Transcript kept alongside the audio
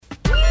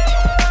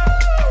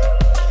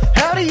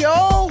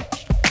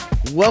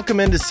Welcome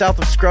into South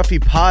of Scruffy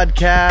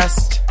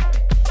Podcast.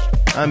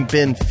 I'm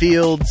Ben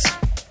Fields.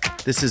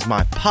 This is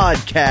my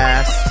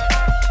podcast.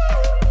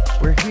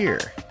 We're here.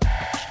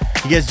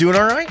 You guys doing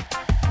all right?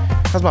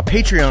 How's my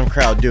Patreon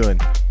crowd doing?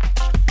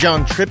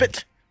 John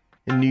Trippett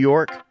in New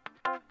York.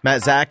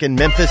 Matt Zach in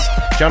Memphis.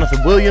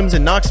 Jonathan Williams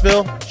in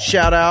Knoxville.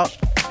 Shout out,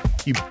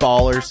 you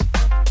ballers.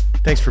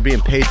 Thanks for being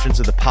patrons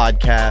of the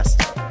podcast.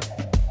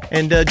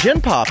 And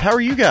Gen Pop, how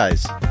are you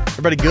guys?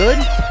 Everybody good?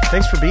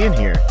 Thanks for being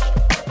here.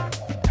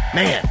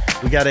 Man,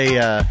 we got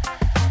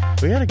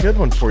a good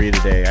one for you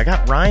today. I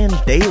got Ryan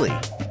Daly.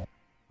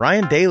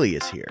 Ryan Daly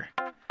is here.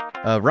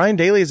 Ryan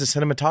Daly is a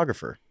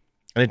cinematographer,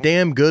 and a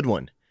damn good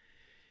one.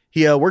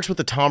 He works with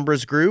the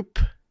Tombras Group,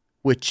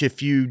 which,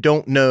 if you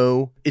don't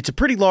know, it's a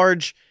pretty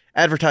large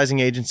advertising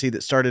agency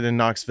that started in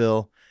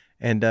Knoxville.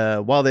 And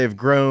while they have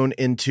grown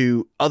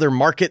into other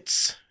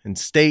markets and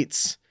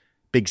states,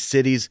 big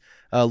cities,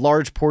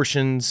 large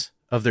portions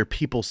of their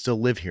people still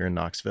live here in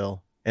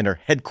Knoxville and are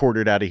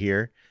headquartered out of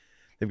here.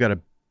 They've got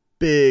a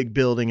big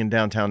building in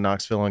downtown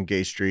Knoxville on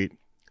Gay Street.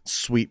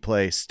 Sweet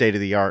place, state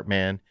of the art,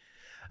 man.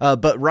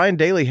 But Ryan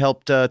Daly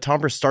helped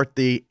Tombras start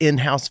the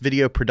in-house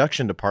video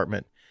production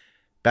department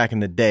back in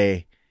the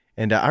day.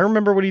 And I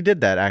remember when he did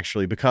that,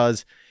 actually,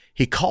 because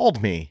he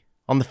called me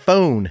on the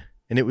phone.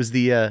 And it was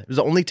the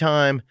only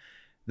time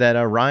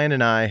that Ryan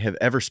and I have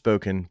ever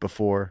spoken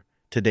before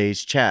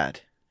today's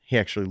chat. He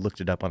actually looked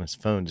it up on his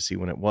phone to see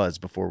when it was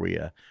before we,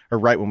 or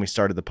right when we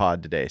started the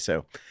pod today.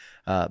 So,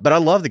 but I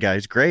love the guy.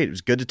 He's great. It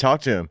was good to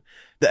talk to him.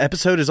 The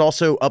episode is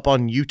also up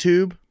on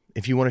YouTube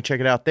if you want to check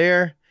it out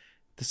there,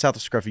 the South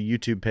of Scruffy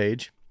YouTube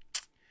page.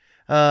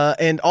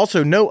 And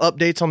also no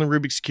updates on the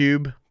Rubik's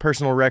Cube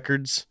personal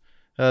records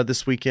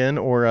this weekend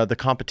or the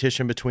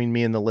competition between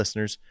me and the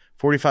listeners.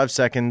 45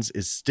 seconds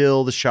is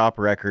still the shop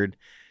record.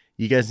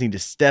 You guys need to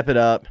step it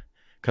up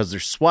because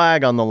there's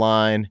swag on the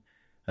line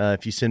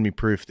if you send me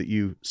proof that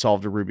you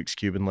solved a Rubik's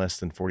Cube in less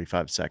than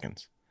 45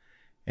 seconds.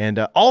 And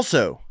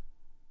also,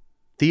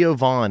 Theo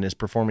Vaughn is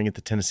performing at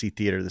the Tennessee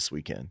Theater this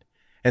weekend.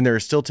 And there are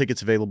still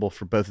tickets available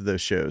for both of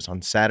those shows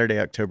on Saturday,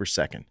 October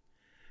 2nd.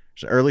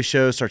 There's an early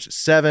show, starts at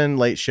 7.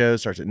 Late show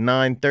starts at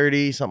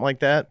 9:30, something like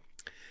that.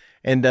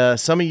 And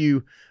some of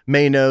you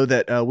may know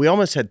that we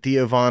almost had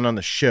Theo Vaughn on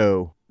the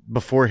show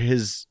before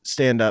his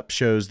stand-up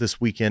shows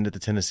this weekend at the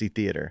Tennessee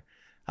Theater.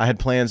 I had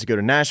plans to go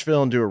to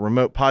Nashville and do a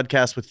remote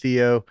podcast with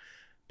Theo,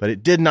 but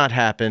it did not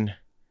happen.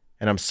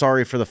 And I'm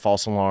sorry for the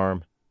false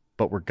alarm,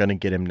 but we're going to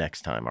get him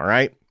next time, all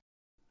right?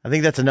 I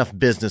think that's enough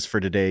business for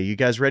today. You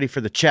guys ready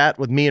for the chat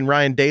with me and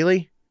Ryan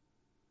Daly?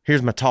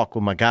 Here's my talk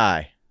with my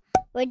guy.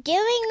 We're doing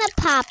the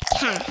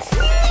podcast.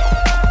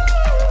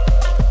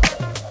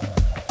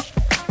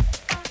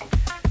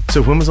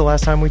 So when was the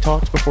last time we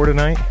talked before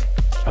tonight?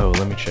 Oh,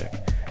 let me check.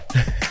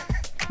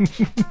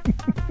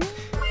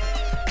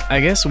 I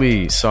guess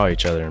we saw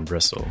each other in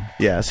Bristol.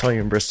 Yeah, I saw you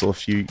in Bristol a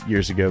few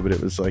years ago, but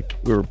it was like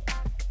we were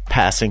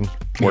passing,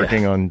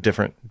 working on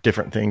different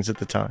things at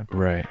the time.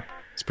 Right.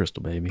 It's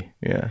Bristol, baby.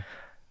 Yeah.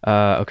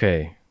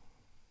 Okay.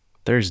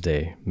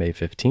 Thursday, May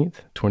 15th,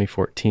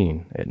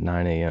 2014 at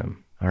 9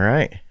 a.m. All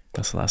right.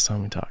 That's the last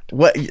time we talked.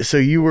 What? So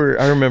you were,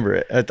 I remember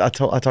it. I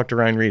talked to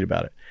Ryan Reed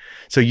about it.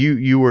 So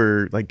you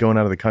were like going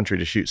out of the country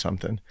to shoot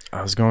something.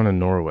 I was going to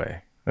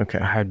Norway. Okay.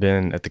 I had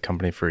been at the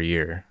company for a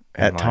year.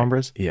 At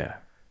Tombras? Yeah.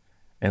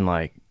 And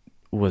like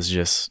was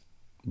just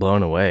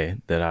blown away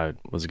that I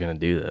was going to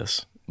do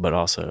this, but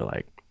also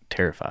like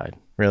terrified.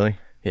 Really?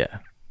 Yeah.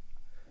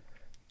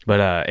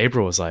 But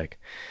April was like,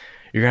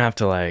 you're going to have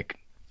to like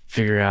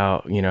figure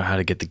out, how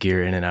to get the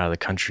gear in and out of the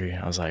country.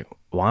 I was like,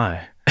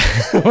 why?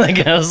 I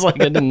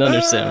didn't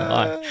understand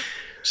why.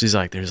 She's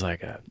like, there's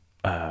like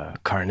a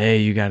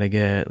carnet you got to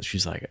get.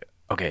 She's like,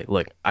 okay,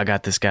 look, I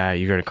got this guy.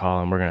 You're going to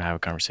call him. We're going to have a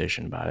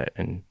conversation about it.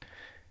 And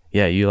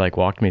yeah, you like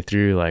walked me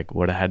through like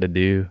what I had to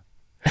do.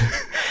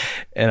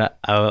 And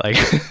I was like,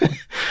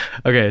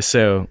 okay,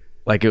 so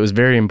like it was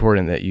very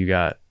important that you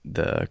got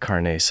the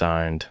carnet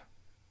signed.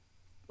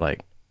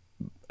 Like,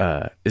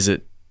 is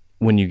it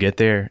when you get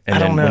there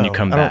and then when you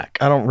come back?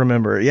 I don't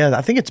remember. Yeah,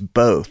 I think it's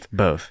both.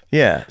 Both.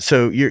 Yeah.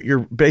 So you're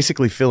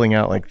basically filling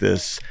out like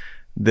this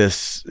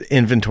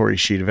inventory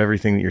sheet of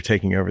everything that you're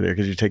taking over there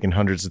because you're taking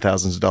hundreds of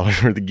thousands of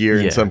dollars worth of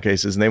gear in some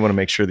cases, and they want to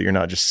make sure that you're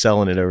not just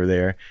selling it over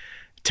there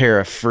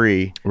tariff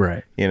free.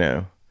 Right.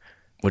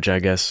 Which I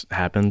guess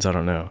happens. I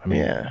don't know. I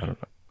mean, yeah. I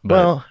don't know. But,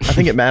 well, I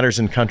think it matters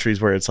in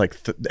countries where it's like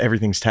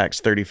everything's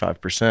taxed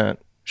 35%.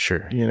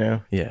 Sure.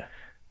 Yeah.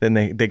 Then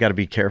they got to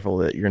be careful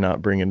that you're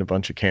not bringing a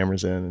bunch of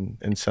cameras in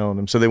and selling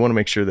them. So they want to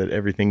make sure that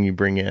everything you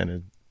bring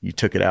in, you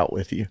took it out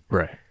with you.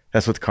 Right.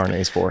 That's what the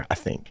carnet's for, I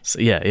think. So,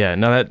 yeah.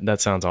 No,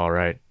 that sounds all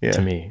right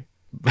to me.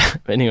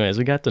 But anyways,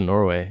 we got to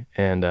Norway,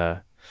 and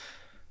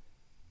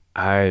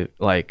I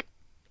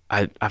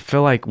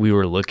feel like we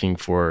were looking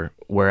for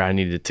where I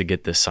needed to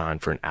get this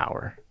signed for an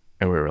hour,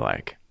 and we were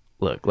like,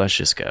 look, let's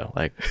just go.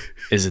 Like,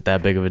 is it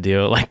that big of a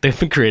deal? Like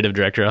the creative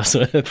director I was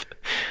with,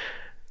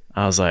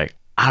 I was like,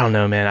 I don't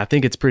know, man. I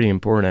think it's pretty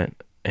important.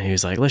 And he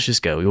was like, let's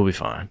just go. We'll be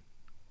fine.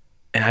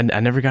 And I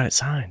never got it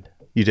signed.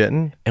 You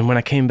didn't? And when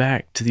I came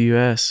back to the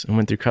U.S. and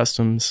went through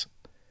customs,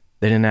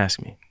 they didn't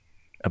ask me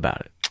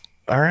about it.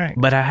 All right.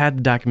 But I had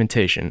the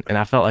documentation, and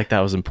I felt like that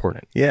was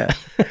important. Yeah.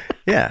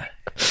 Yeah.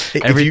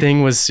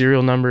 Everything was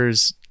serial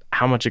numbers,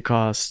 how much it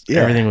cost.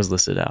 Yeah. Everything was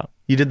listed out.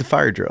 You did the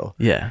fire drill.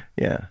 Yeah.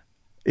 Yeah.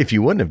 If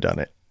you wouldn't have done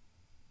it.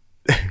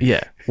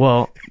 Yeah.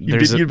 Well,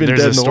 there's you'd been a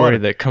dead in the story water.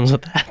 that comes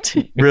with that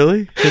too.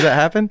 Really? Does that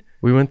happen?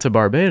 We went to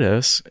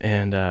Barbados,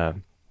 and I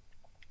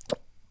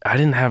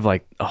didn't have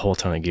like a whole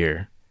ton of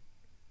gear,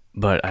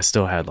 but I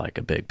still had like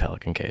a big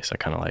Pelican case. I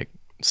kind of like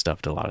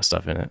stuffed a lot of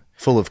stuff in it.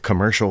 Full of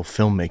commercial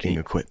filmmaking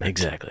equipment.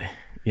 Exactly.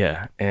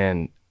 Yeah.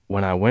 And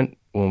when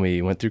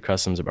we went through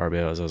customs at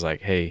Barbados, I was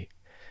like, hey,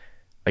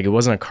 like it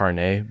wasn't a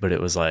carnet, but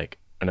it was like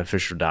an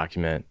official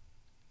document.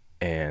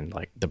 And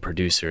like the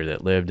producer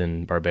that lived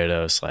in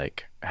Barbados,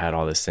 like had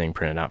all this thing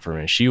printed out for me.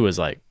 And she was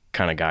like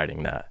kind of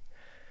guiding that.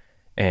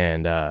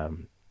 And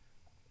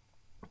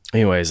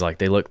anyways, like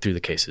they looked through the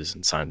cases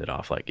and signed it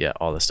off. Like, yeah,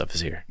 all this stuff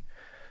is here.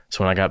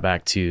 So when I got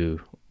back to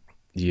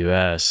the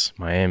US,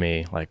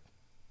 Miami, like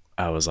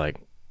I was like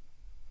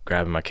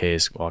grabbing my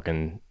case,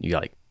 walking,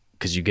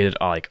 cause you get it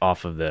like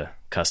off of the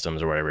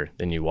customs or whatever.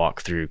 Then you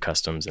walk through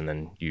customs and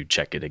then you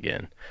check it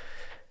again.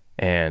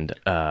 And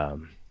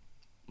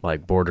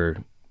like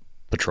border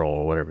patrol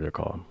or whatever they're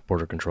called,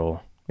 border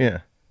control. Yeah.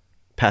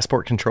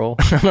 Passport control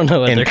I don't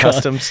know what and they're called.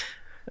 customs.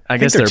 I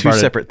guess they're two part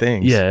of- separate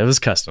things. Yeah, it was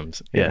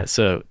customs. Yeah. Yeah.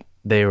 So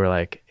they were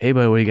like, hey,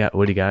 bud, what do you got?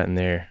 What do you got in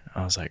there?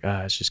 I was like,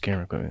 it's just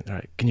camera equipment. They're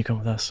like, can you come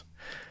with us?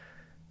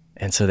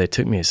 And so they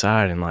took me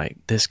aside, and like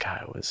this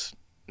guy was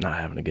not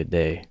having a good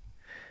day.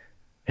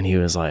 And he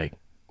was like,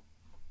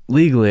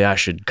 legally, I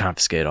should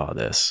confiscate all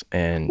this.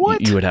 And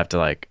What? you would have to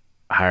like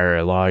hire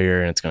a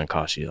lawyer, and it's going to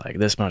cost you like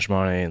this much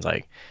money. And it's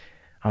like,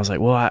 I was like,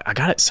 well, I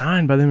got it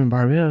signed by them in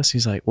Barbados.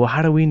 He's like, well,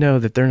 how do we know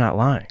that they're not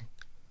lying?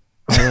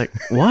 I was like,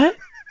 what?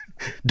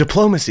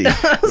 Diplomacy.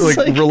 was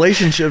like like-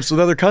 relationships with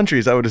other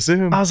countries, I would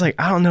assume. I was like,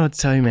 I don't know what to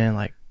tell you, man.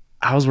 Like,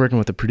 I was working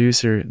with the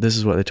producer. This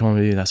is what they told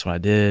me to do. That's what I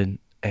did.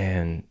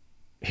 And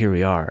here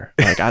we are.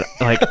 Like, I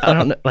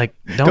don't know. Like,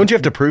 Don't you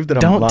have to prove that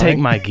I'm don't lying? take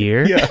my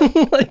gear. Yeah.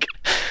 Like,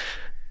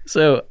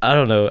 so I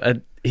don't know.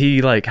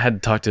 He like had to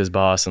talk to his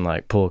boss and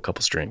like pull a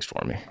couple strings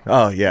for me.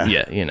 Oh, yeah.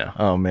 Yeah, you know.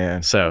 Oh,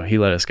 man. So he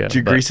let us go. Did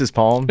you but- grease his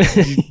palm?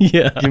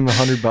 Yeah. Give him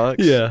 $100?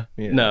 Yeah.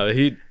 Yeah. No,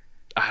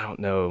 I don't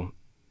know.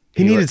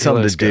 He needed let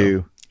something us to go.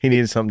 do. He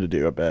needed something to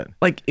do, I bet.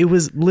 Like, it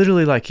was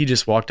literally like he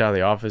just walked out of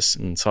the office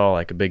and saw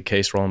like a big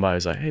case rolling by. He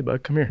was like, hey,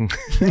 bud, come here.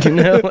 You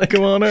know, like,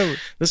 Come on over.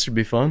 this should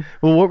be fun.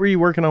 Well, what were you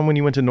working on when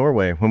you went to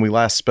Norway when we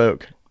last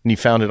spoke? And you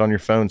found it on your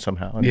phone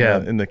somehow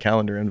in the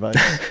calendar invite.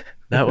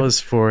 That was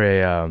for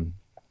a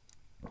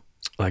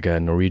like a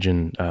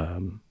Norwegian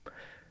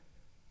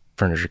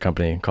furniture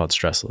company called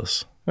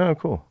Stressless. Oh,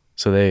 cool.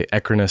 So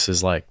Equinus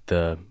is like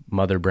the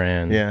mother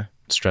brand. Yeah.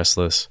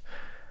 Stressless,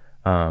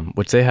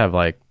 which they have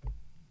like,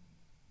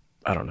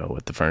 I don't know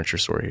what the furniture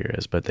store here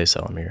is, but they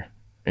sell them here.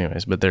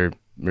 Anyways, but they're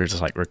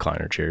just like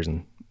recliner chairs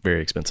and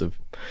very expensive.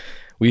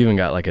 We even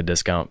got like a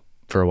discount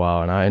for a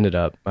while, and I ended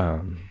up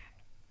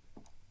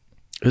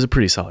it was a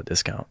pretty solid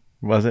discount,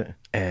 Was it?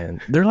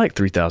 and they're like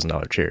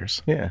 $3,000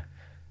 chairs. Yeah.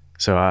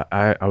 So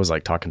I was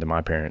like talking to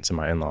my parents and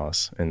my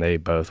in-laws, and they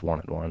both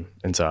wanted one,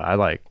 and so I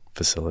like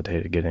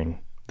facilitated getting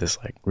this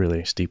like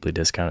really steeply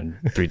discounted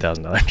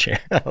 $3,000 chair,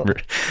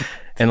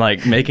 and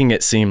like making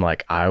it seem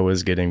like I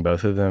was getting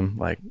both of them.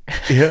 Like,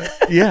 Yeah.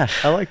 Yeah.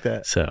 I like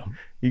that. so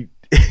You,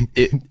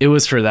 it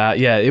was for that.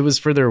 Yeah, it was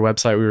for their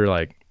website. We were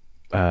like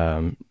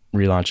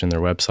relaunching their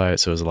website,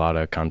 so it was a lot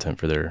of content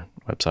for their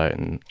website,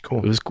 and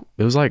Cool.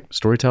 It was like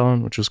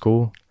storytelling, which was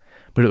cool,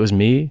 but it was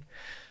me,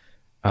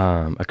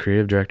 a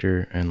creative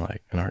director, and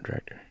like an art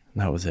director.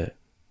 And that was it.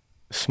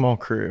 small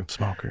crew.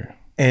 Small crew.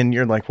 And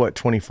you're like, what,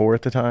 24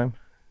 at the time?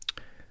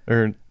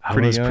 Or I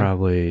pretty was young?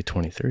 probably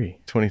 23.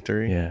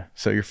 23? Yeah.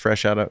 So you're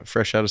fresh out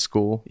of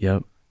school?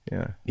 Yep.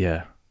 Yeah.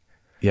 Yeah.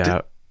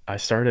 I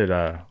started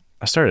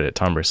at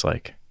Tombras,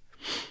 like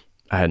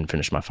I hadn't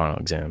finished my final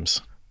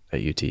exams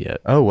at UT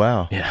yet. Oh,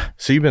 wow. Yeah.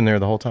 So you've been there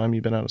the whole time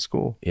you've been out of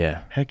school?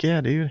 Yeah. Heck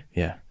yeah, dude.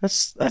 Yeah.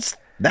 That's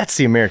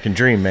the American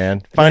dream,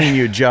 man. Finding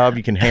you a job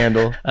you can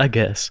handle. I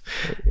guess.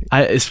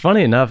 It's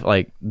funny enough,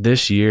 like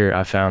this year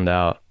I found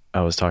out,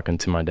 I was talking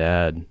to my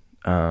dad,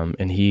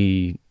 and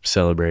he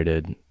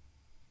celebrated,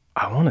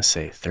 I want to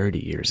say 30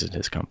 years at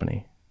his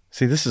company.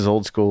 See, this is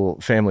old school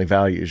family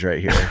values right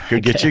here. Go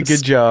get you a guess.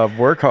 good job,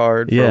 work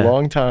hard for Yeah. a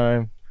long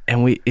time.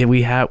 And we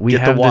have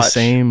Get the the watch.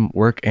 same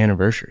work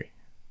anniversary.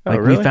 Oh, Like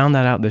really? we found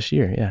that out this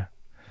year, yeah.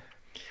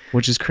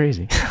 Which is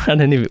crazy.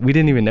 We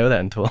didn't even know that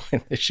until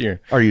this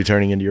year. Are you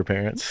turning into your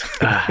parents?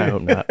 I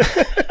hope not.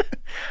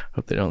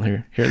 Hope they don't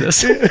hear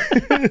this.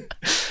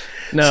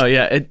 No,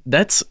 yeah,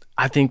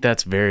 I think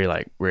that's very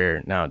like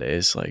rare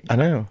nowadays. Like I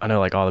know. I know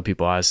like all the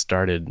people I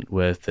started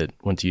with that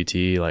went to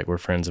UT, like were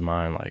friends of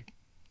mine, like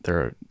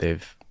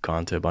they've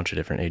gone to a bunch of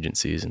different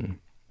agencies and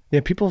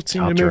Yeah, people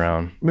seem hopped to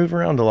around. move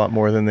around a lot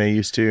more than they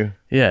used to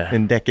Yeah.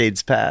 in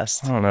decades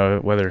past. I don't know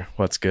whether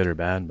what's good or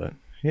bad, but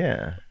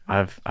Yeah.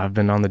 I've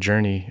been on the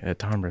journey at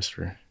Tombras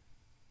for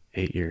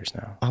 8 years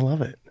now. I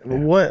love it.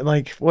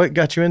 What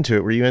got you into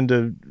it? Were you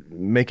into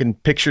making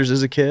pictures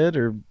as a kid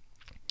or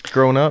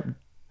growing up?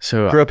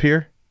 So Grew up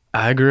here?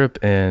 I grew up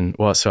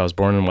so I was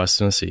born in West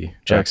Tennessee,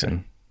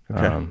 Jackson.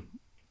 Okay.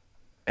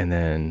 And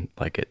then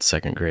like at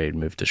second grade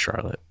moved to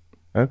Charlotte.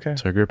 Okay.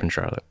 So I grew up in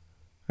Charlotte.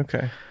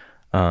 Okay.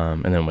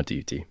 And then went to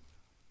UT.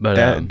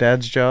 But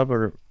dad's job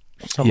or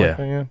something like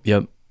that? Yeah.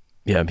 Yep.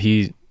 Yeah.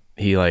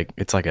 He like,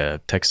 it's like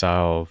a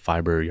textile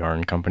fiber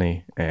yarn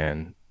company,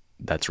 and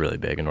that's really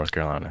big in North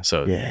Carolina.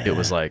 So it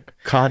was like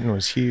cotton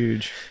was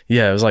huge.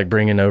 Yeah. It was like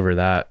bringing over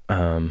that,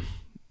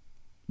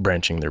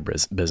 branching their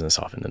business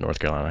off into North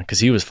Carolina, because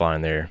he was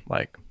flying there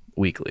like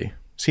weekly.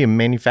 Is he a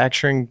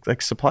manufacturing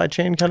like supply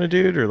chain kind of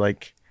dude, or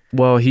like?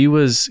 Well, he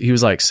was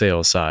like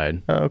sales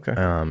side. Oh, okay.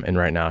 And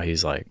right now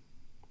he's like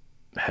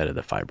head of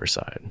the fiber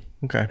side.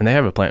 Okay. And they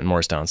have a plant in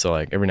Morristown, so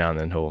like every now and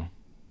then he'll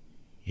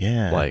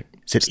like.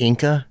 Is it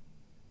Inca?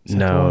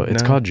 No,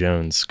 it's called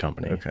Jones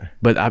Company. Okay.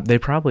 But they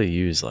probably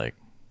use like.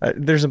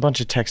 There's a bunch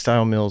of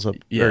textile mills up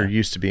there,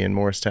 used to be in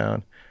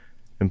Morristown,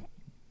 and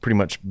pretty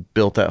much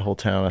built that whole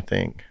town, I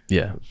think.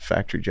 Yeah.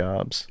 Factory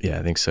jobs. Yeah,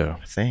 I think so.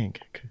 I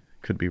think.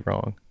 Could be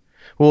wrong.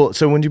 Well,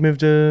 so when did you move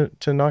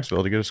to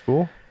Knoxville to go to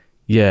school?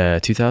 Yeah,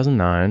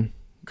 2009.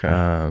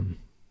 Okay.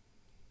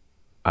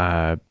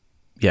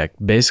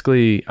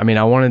 Basically, I mean,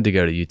 I wanted to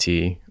go to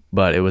UT,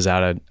 but it was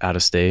out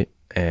of state,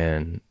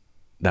 and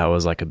that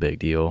was like a big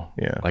deal.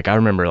 Yeah. Like I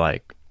remember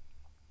like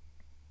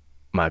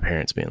my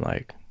parents being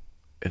like,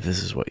 if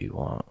this is what you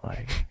want,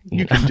 like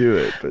you can do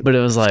it, but it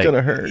was like, it's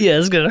gonna hurt. Yeah,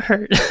 it's gonna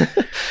hurt.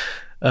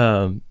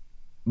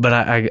 But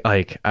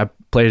I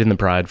played in the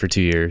Pride for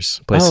 2 years,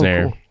 played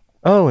snare. Cool.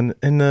 Oh,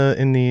 in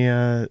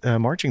the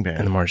marching band.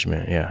 In the marching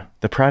band, yeah.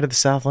 The Pride of the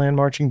Southland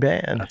marching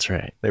band. That's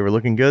right. They were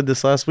looking good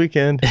this last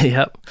weekend.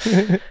 Yep.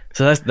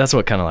 So that's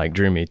what kind of like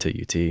drew me to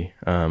UT.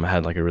 I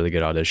had like a really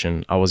good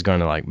audition. I was going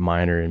to like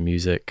minor in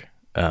music,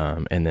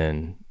 and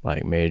then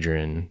like major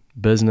in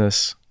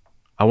business.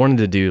 I wanted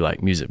to do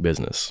like music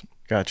business.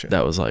 Gotcha.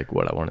 That was like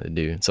what I wanted to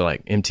do. So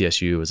like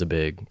MTSU was a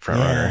big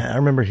front runner. I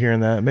remember hearing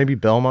that. Maybe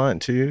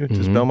Belmont too.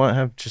 Does Belmont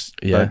have just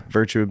by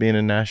virtue of being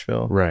in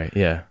Nashville? Right.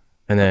 Yeah.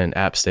 And then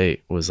App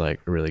State was like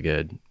a really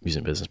good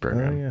music business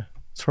program. Oh yeah,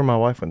 that's where my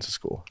wife went to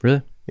school.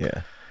 Really?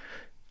 Yeah.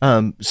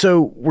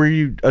 So were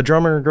you a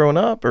drummer growing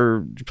up, or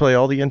did you play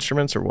all the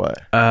instruments, or what?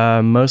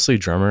 Mostly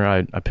drummer.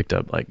 I picked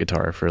up like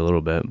guitar for a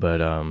little bit, but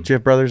do you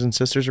have brothers and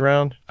sisters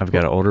around? I've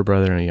got an older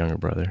brother and a younger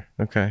brother.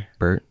 Okay.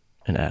 Bert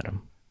and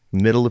Adam.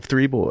 Middle of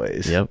three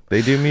boys. Yep.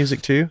 They do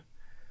music too?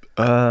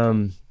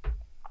 My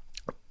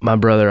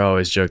brother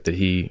always joked that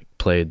he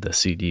played the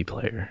CD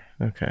player.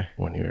 Okay.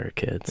 When we were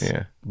kids.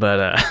 Yeah.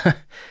 But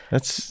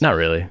that's not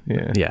really.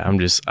 Yeah. Yeah.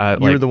 You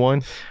were the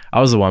one? I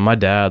was the one. My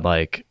dad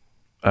like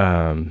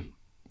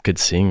could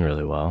sing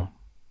really well.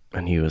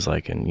 And he was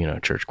like in,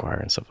 church choir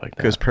and stuff like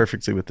that. Goes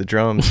perfectly with the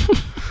drums.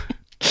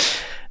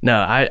 No,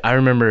 I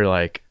remember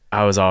like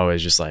I was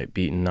always just like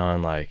beating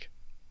on like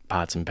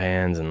pots and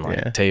pans and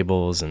like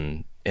tables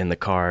and in the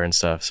car and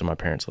stuff. So my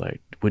parents were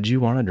like, would you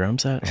want a drum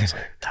set? I was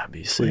like, that'd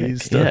be sick.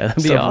 Please,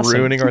 that'd be awesome.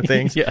 Ruining our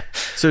things. Yeah.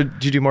 So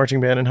did you do marching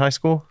band in high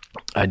school?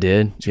 I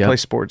did. Did you play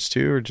sports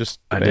too, or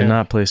just I did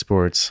not play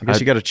sports. I guess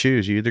you got to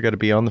choose. You either got to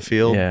be on the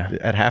field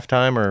at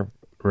halftime or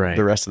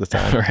the rest of the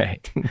time.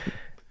 Right.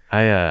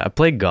 I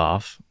played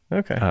golf.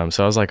 Okay.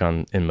 So I was like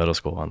in middle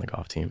school on the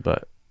golf team,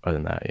 but other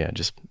than that, yeah,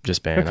 just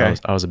band. Okay.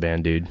 I was a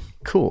band dude.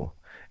 Cool.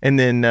 And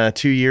then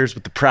 2 years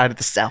with the Pride of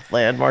the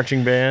Southland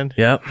marching band.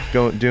 Yep.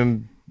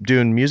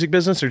 Doing music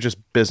business or just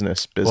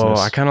business? Well,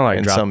 I kind of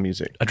like dropped some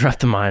music. I dropped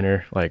the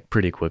minor like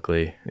pretty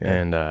quickly,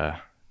 and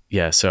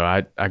so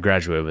I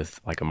graduated with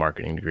like a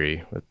marketing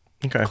degree with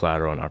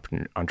collateral and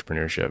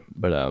entrepreneurship.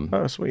 But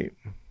oh, sweet.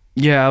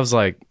 Yeah, I was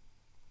like,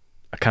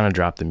 I kind of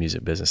dropped the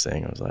music business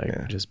thing. I was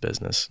like, just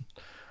business.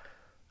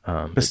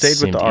 But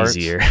stayed with the arts.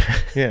 Easier.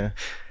 Yeah.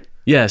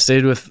 Yeah,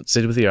 stayed with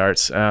the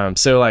arts.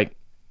 So like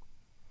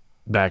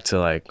back to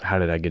like how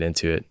did I get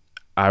into it?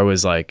 I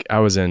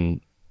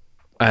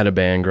had a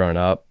band growing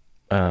up,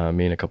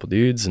 me and a couple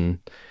dudes, and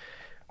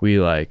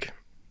I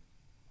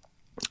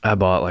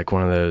bought like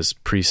one of those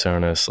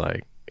PreSonus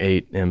like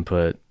 8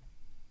 input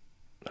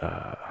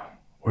what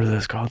are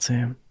those called,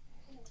 Sam?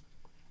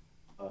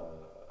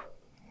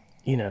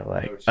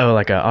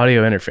 Like an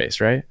audio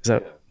interface, right? Is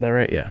that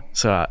right? Yeah.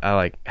 So I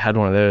like had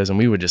one of those, and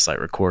we would just like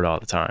record all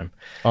the time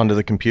onto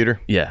the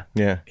computer. Yeah.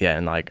 Yeah. Yeah.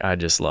 And like, I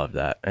just loved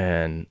that.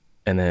 And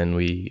then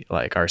we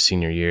like our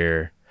senior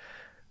year,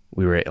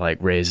 we were like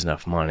raised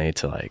enough money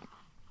to like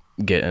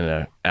get in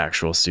an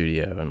actual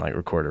studio and like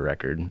record a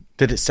record.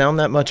 Did it sound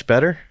that much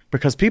better?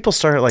 Because people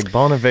started like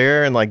Bon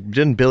Iver and like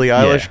didn't Billie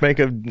Eilish make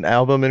an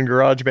album in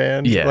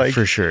GarageBand? Yeah, like,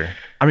 for sure.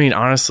 I mean,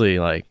 honestly,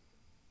 like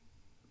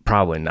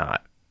probably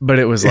not. But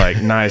it was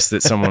like nice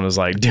that someone was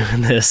like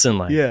doing this and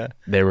like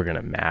they were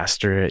gonna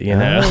master it,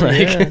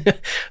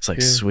 It's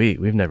like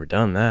sweet, we've never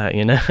done that,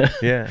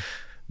 Yeah.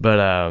 But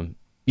I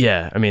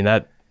mean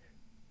that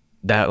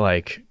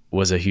like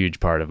was a huge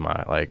part of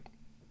my like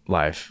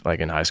life, like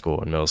in high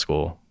school and middle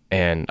school.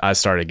 And I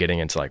started getting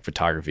into like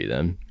photography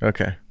then.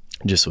 Okay.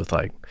 Just with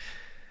like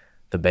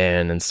the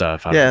band and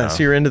stuff. I don't Yeah, know.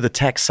 so you're into the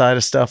tech side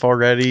of stuff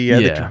already. You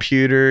had the Yeah.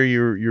 computer.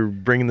 You're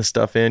bringing the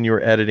stuff in. You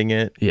were editing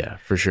it. Yeah,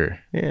 for sure.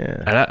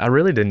 Yeah. And I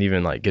really didn't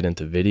even like get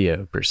into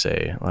video per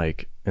se,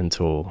 like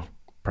until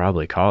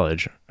probably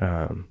college.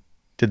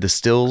 Did the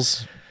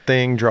stills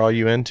thing draw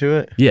you into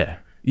it? Yeah.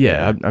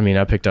 I mean,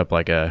 I picked up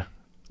like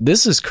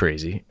this is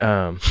crazy.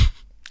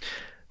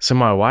 So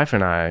my wife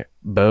and I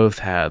both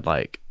had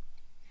like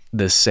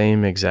the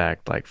same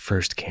exact like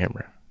first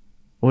camera,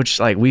 which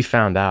like we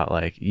found out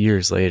like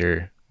years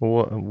later.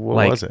 What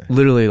Like was it?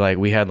 literally like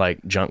we had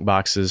like junk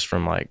boxes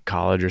from like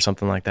college or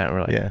something like that. And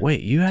we're like, Yeah.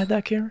 wait, you had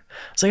that camera?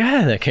 I was like, I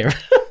had that camera.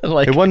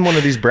 Like, It wasn't one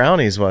of these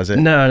brownies, was it?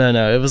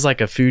 no. It was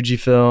like a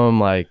Fujifilm.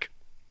 Like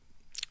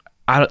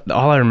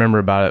all I remember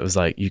about it was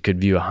like you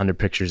could view 100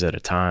 pictures at a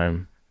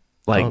time.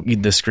 Like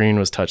the screen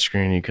was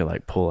touchscreen. You could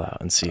like pull out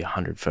and see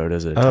 100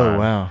 photos at a time. Oh,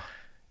 wow.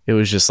 It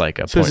was just like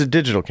So it's a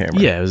digital camera?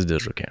 Yeah, it was a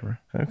digital camera.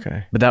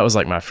 Okay. But that was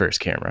like my first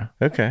camera.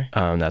 Okay.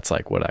 That's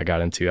like what I got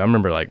into. I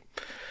remember like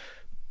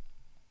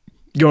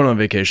going on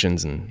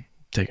vacations and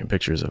taking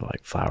pictures of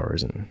like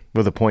flowers and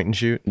With a point and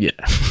shoot? yeah.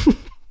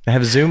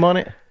 Have a zoom on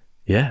it?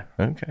 Yeah.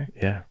 Okay.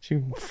 Yeah. So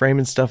you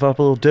framing stuff up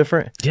a little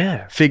different?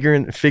 Yeah.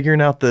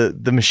 Figuring out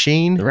the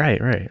machine?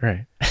 Right.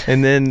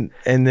 And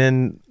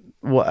then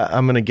well,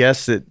 I'm going to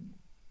guess that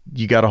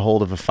you got a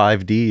hold of a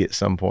 5D at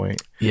some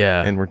point,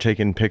 Yeah. and we're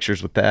taking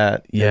pictures with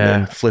that. Yeah.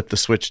 And then flip the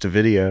switch to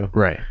video.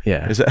 Right.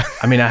 Yeah. Is that?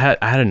 I mean, I had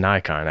a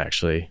Nikon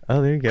actually.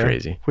 Oh, there you go.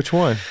 Crazy. Which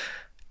one?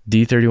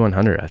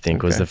 D3100, I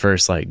think, was Okay. the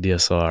first like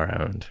DSLR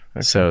I owned.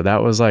 So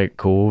that was like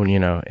cool, you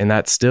know. And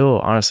that still,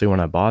 honestly, when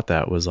I bought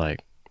that, was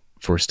like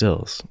for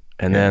stills.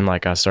 And then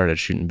like I started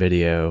shooting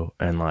video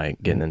and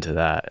like getting into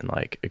that and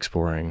like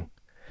exploring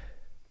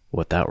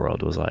what that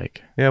world was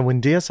like. Yeah,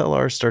 when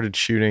DSLRs started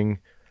shooting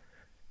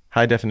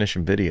high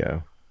definition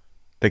video,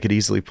 they could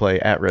easily play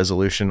at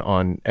resolution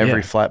on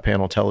every Yeah. flat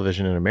panel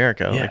television in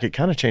America. Yeah. Like it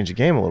kind of changed the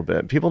game a little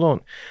bit.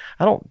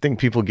 I don't think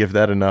people give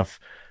that enough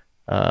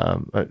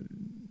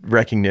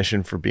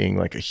recognition for being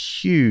like a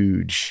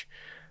huge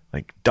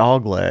like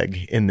dog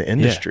leg in the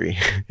industry.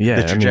 Yeah, I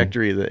the mean-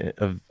 trajectory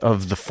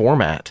of the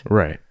format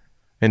Right.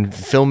 and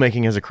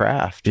filmmaking as a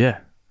craft. Yeah.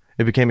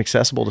 It became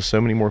accessible to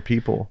so many more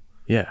people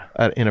Yeah.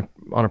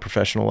 on a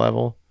professional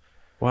level.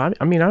 Well,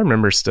 I mean, I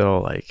remember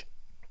still like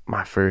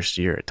my first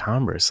year at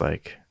Tombras.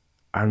 Like,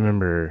 I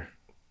remember,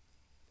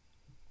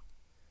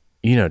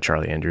 you know,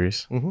 Charlie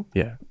Andrews. Mhm.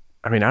 Yeah.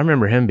 I mean, I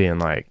remember him being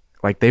like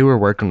they were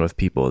working with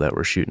people that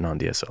were shooting on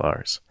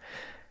DSLRs,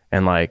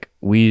 and like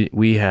we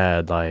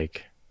had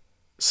like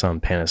some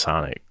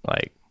Panasonic,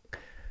 like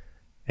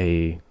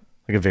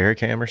Like a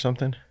Vericam or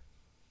something.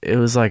 it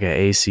was like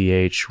a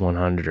ACH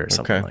 100 or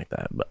something Okay. like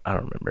that, but I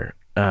don't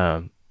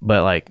remember.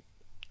 But like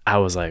I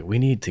was like, we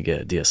need to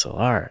get a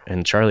DSLR,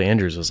 and Charlie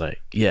Andrews was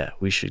like, yeah,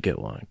 we should get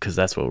one because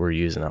that's what we're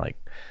using like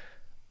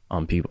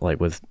on people, like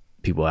with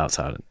people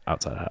outside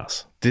the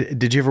house.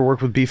 Did you ever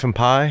work with Beef and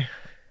Pie?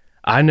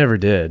 I never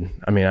did.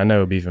 I mean, I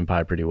know Beef and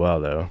Pie pretty well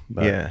though,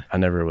 but Yeah. I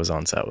never was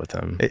on set with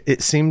him.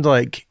 It seemed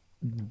like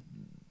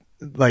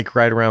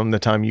right around the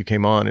time you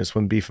came on is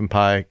when Beef and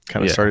Pie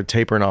kind of Yeah. started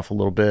tapering off a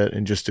little bit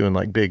and just doing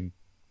like big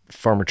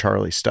Farmer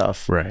Charlie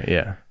stuff Right.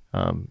 Yeah.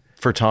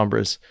 for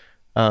Tombras.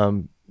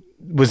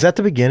 Was that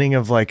the beginning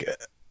of like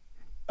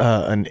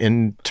an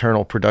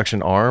internal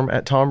production arm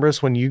at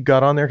Tombras when you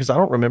got on there? Because I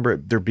don't remember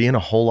there being a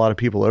whole lot of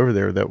people over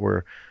there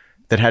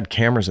that had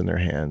cameras in their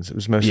hands. It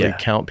was mostly Yeah.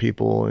 account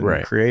people and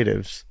Right.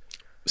 creatives.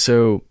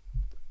 So,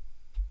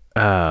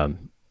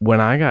 when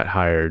I got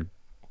hired,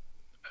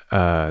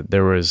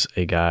 there was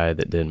a guy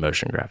that did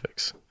motion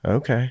graphics.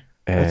 Okay.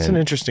 That's an And-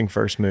 interesting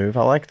first move.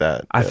 I like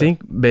that. I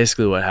think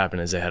basically what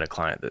happened is they had a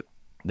client that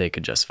they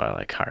could justify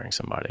like hiring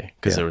somebody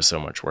because Yeah. there was so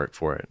much work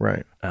for it.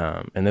 Right.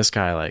 And this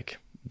guy like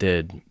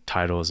did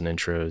titles and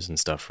intros and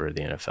stuff for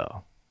the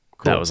NFL.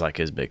 Cool. That was like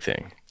his big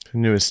thing.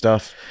 Knew his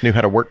stuff, knew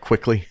how to work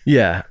quickly.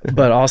 Yeah,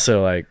 but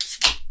also like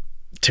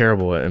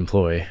terrible at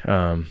employee.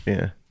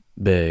 Yeah.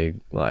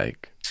 Big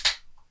like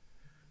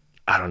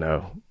I don't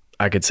know.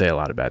 I could say a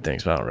lot of bad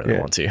things, but I don't really Yeah.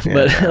 want to. Yeah,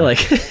 But no.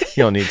 like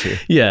You don't need to.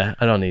 yeah,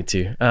 I don't need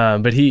to.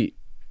 But he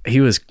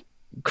was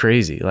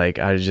crazy. Like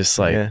I just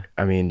like Yeah.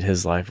 I mean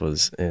his life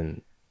was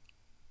in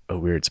a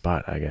weird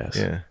spot, I guess.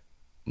 Yeah.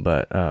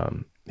 But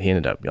he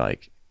ended up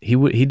like he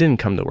didn't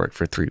come to work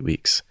for 3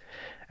 weeks.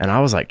 And I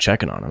was like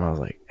checking on him. I was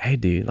like, "Hey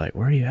dude, like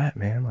where are you at,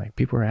 man? Like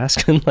people are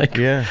asking like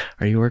Yeah.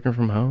 are you working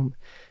from home?"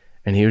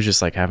 And he was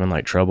just like having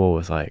like trouble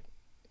with like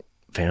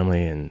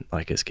family and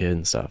like his kid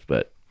and stuff.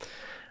 But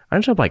I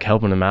ended up like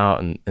helping him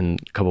out in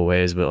a couple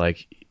ways, but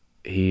like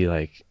he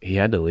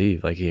had to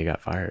leave, like he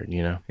got fired,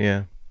 you know?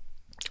 Yeah.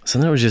 So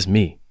then it was just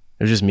me.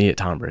 It was just me at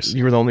Tombras.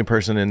 You were the only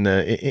person in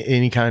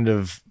any kind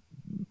of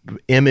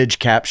image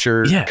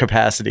capture Yeah.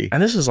 capacity.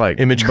 And this is like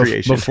Image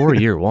creation. before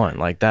year one.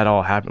 Like that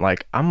all happened.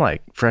 Like I'm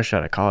like fresh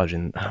out of college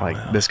and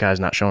like this guy's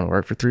not showing to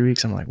work for 3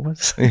 weeks. I'm like,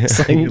 what's it's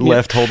like, You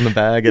left holding the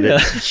bag at Yeah. a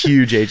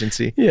huge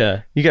agency.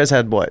 Yeah. You guys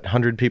had what,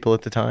 100 people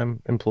at the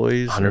time,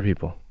 employees? 100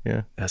 people.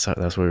 Yeah. That's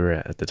where we were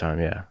at the time.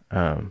 Yeah.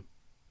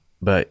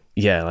 But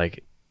yeah,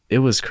 like it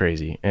was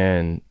crazy.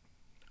 And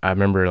I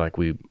remember like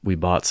we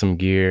bought some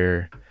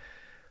gear,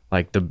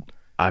 like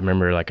I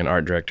remember like an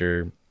art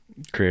director,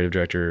 creative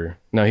director.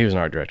 No, he was an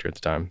art director at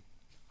the time.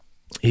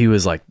 He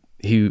was like,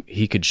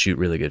 he could shoot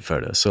really good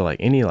photos. So like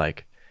any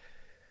like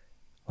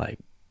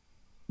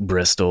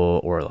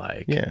Bristol or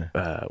like,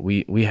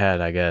 we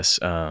had, I guess,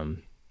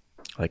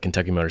 like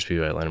Kentucky Motor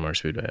Speedway, Atlanta Motor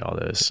Speedway,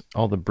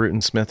 all the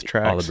Bruton Smith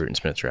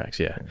tracks.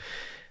 Yeah.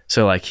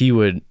 So like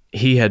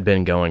he had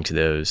been going to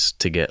those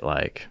to get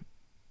like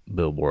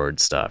billboard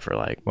stuff or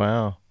like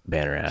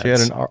banner ads. So you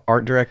had an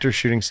art director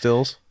shooting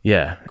stills?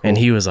 Yeah. Cool. And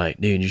he was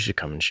like, dude, you should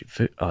come and shoot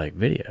like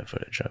video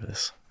footage of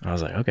this. And I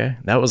was like, okay.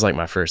 That was like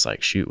my first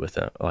like shoot with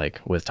them,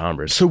 like with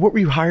Tombras. So what were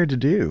you hired to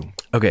do?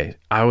 Okay.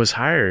 I was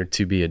hired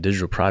to be a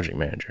digital project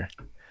manager.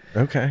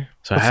 Okay.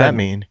 So what's that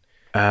mean?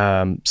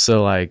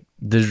 So like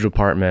digital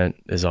department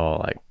is all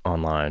like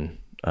online.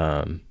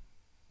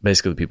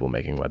 Basically the people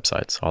making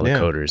websites, all the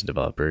coders,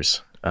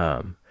 developers.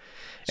 So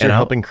you're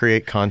helping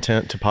create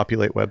content to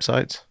populate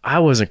websites? I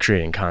wasn't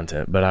creating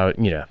content, but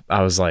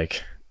I was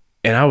like,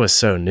 and I was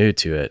so new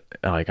to it.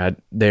 Like I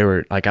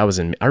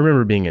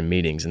remember being in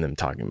meetings and them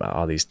talking about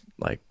all these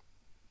like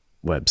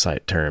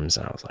website terms.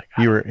 And I was like,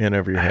 you were in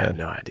over your head. I had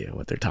no idea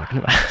what they're talking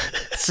about.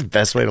 That's the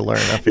best way to learn,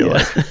 I feel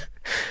like.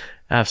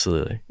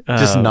 Absolutely.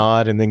 Just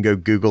nod and then go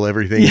Google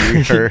everything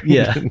you heard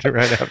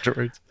right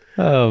afterwards.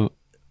 But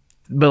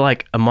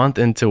like a month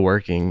into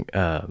working,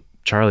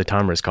 Charlie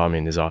Tombras called me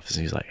in his office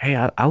and he's like, hey,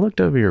 I looked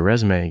over your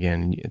resume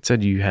again and it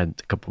said you had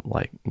a couple,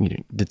 like,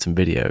 you did some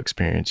video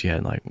experience. You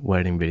had like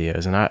wedding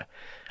videos. And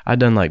I'd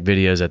done like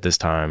videos at this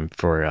time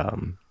for,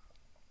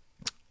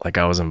 like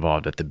I was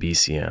involved at the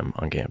BCM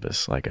on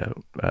campus, like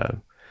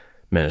a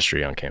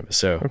ministry on campus.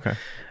 So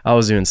I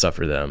was doing stuff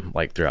for them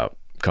like throughout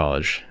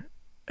college.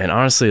 And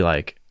honestly,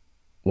 like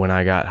when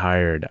I got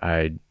hired,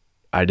 I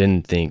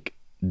didn't think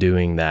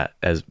doing that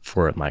as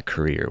for my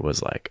career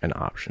was like an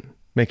option.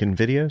 Making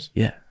videos?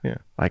 Yeah.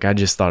 Like I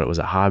just thought it was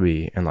a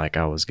hobby and like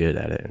I was good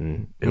at it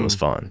and it was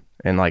fun.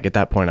 And like at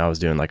that point I was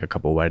doing like a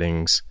couple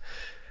weddings.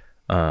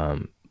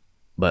 But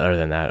other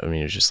than that, I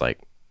mean, it was just like,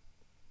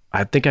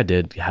 I think I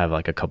did have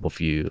like a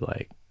few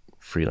like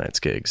freelance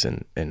gigs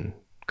in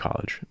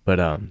college, but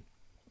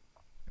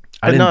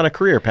not a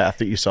career path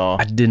that you saw.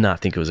 I did not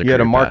think it was a career path. You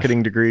had a path.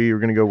 marketing degree. You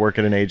were going to go work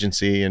at an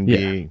agency and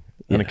be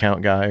an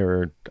account guy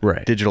or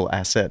digital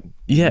asset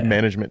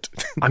management.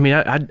 I mean,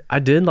 I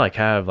did like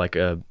have like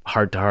a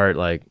heart-to-heart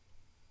like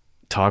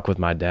talk with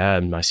my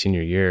dad my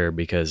senior year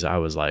because I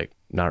was like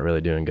not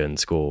really doing good in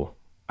school.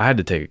 I had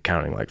to take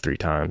accounting like 3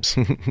 times.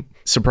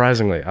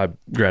 Surprisingly, I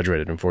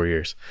graduated in 4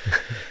 years.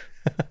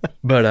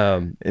 But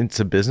it's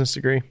a business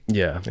degree?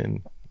 Yeah.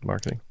 In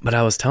marketing. But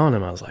I was telling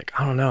him, I was like,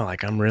 I don't know,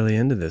 like I'm really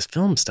into this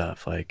film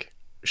stuff. Like,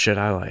 should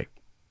I like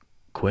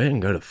quit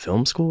and go to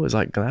film school? Is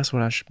like, that's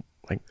what I should,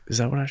 like, is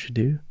that what I should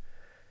do?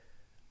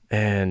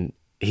 And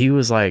he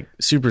was like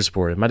super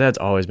supportive. My dad's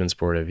always been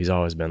supportive. He's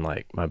always been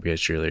like my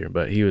biggest cheerleader,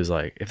 but he was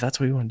like, if that's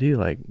what you want to do,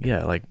 like,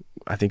 yeah, like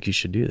I think you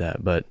should do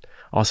that. But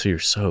also you're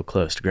so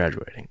close to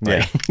graduating.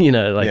 Like,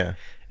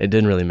 it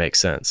didn't really make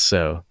sense.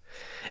 So,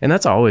 and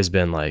that's always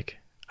been like,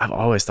 I've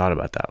always thought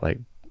about that. Like,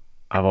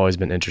 I've always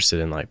been interested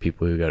in like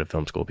people who go to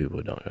film school, people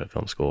who don't go to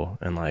film school.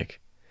 And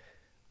like,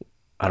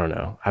 I don't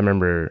know. I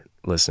remember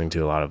listening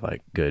to a lot of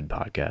like good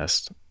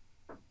podcasts.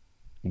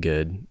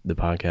 Good, the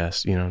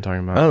podcast, you know what I'm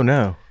talking about? Oh,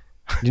 no.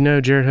 Do you know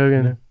Jared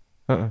Hogan?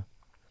 No.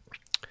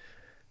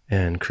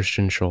 And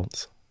Christian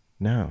Schultz?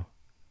 No.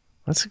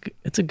 It's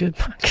a good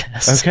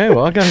podcast. Okay,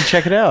 well, I got to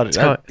check it out. It's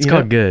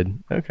called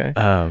Good. Okay.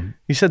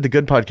 You said the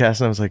Good podcast,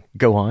 and I was like,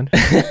 go on.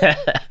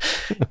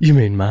 You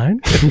mean mine?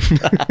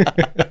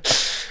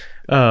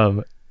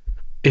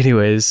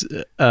 Anyways,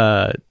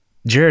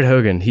 Jared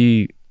Hogan,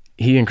 he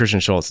and Christian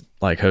Schultz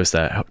like host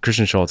that.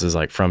 Christian Schultz is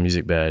like from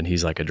Music Bed.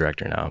 He's like a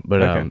director now.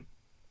 But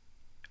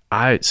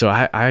I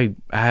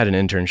had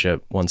an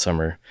internship one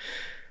summer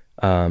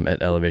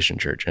at Elevation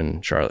Church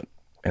in Charlotte,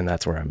 and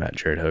that's where I met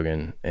Jared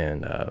Hogan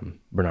and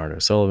Bernardo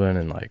Sullivan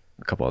and like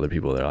a couple other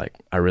people that like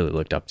I really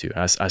looked up to.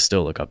 I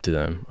still look up to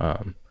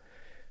them.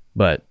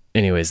 But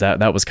anyways,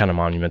 that was kind of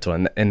monumental,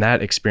 and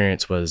that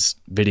experience was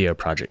video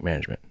project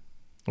management.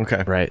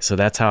 Okay. Right. So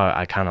that's how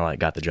I kind of like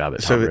got the job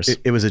at So Tombras.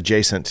 it was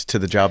adjacent to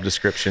the job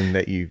description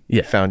that you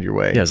found your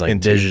way. Yeah, it was like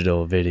into.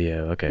 Digital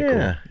video. Okay,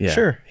 cool. Yeah,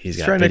 sure. He's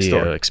It's got right next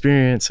video door.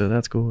 experience, so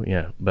that's cool.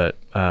 Yeah, but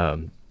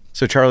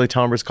so Charlie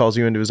Tombras calls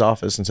you into his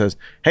office and says,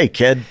 "Hey,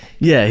 kid.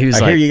 Yeah, he was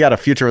I like, hear you got a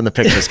future in the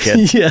pictures,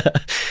 kid." Yeah.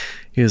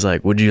 He was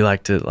like, "Would you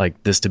like to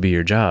like this to be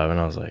your job?" And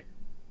I was like,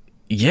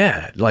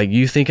 "Yeah, like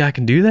you think I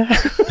can do that?"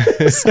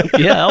 It's like,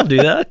 yeah, I'll do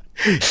that.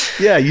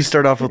 Yeah, you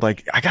start off with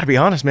like, "I got to be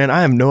honest, man.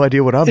 I have no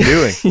idea what I'm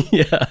doing."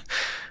 Yeah.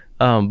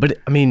 But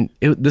I mean,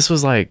 this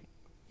was like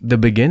the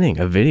beginning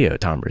of video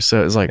Tombras. So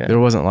it was like, there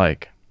wasn't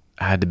like,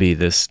 I had to be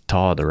this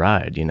tall to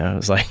ride, you know? It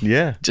was like,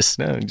 just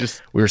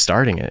we were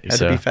starting it. Had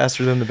to be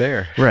faster than the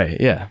bear.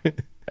 Right. Yeah.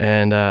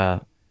 And,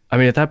 I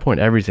mean, at that point,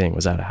 everything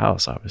was out of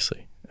house,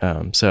 obviously.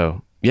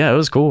 So yeah, it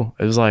was cool.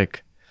 It was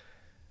like,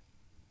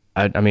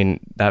 I mean,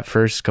 that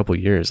first couple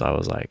of years, I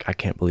was like, I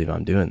can't believe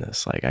I'm doing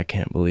this. Like, I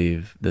can't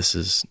believe this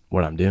is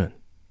what I'm doing.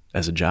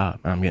 as a job.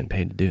 I'm getting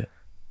paid to do it.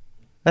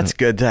 That's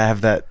good to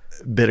have that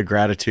bit of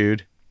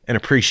gratitude and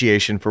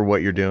appreciation for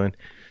what you're doing.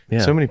 Yeah.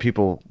 So many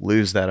people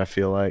lose that, I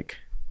feel like,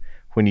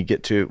 when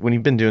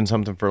you've been doing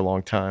something for a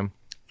long time.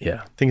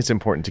 Yeah. I think it's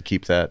important to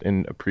keep that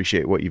and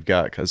appreciate what you've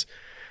got, because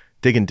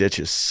digging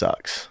ditches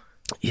sucks.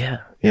 Yeah.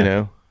 You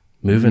know?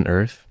 Moving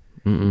earth.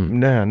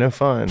 No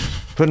fun.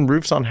 Putting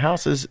roofs on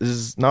houses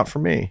is not for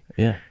me.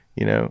 Yeah.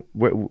 You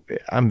know,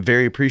 I'm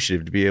very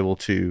appreciative to be able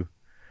to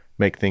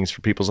make things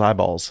for people's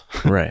eyeballs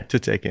Right. to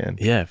take in.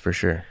 Yeah, for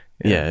sure.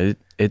 Yeah.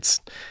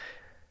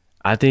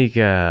 I think,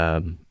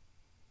 I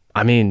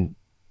mean,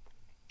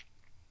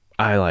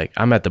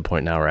 I'm at the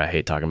point now where I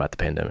hate talking about the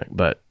pandemic,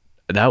 but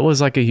that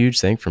was like a huge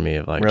thing for me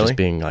of like Really? just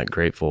being like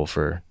grateful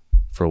for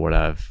what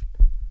I've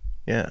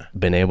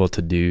been able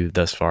to do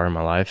thus far in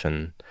my life,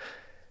 and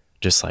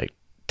just like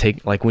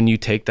when you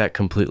take that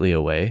completely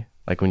away,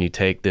 like when you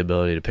take the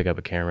ability to pick up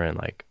a camera and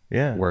like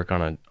work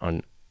on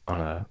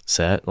a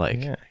set,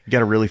 like you got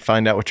to really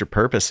find out what your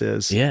purpose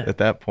is at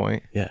that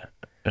point. Yeah.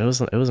 It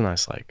was a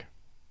nice like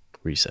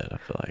reset, I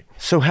feel like.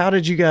 So how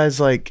did you guys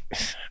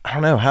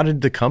how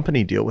did the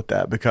company deal with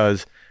that?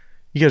 Because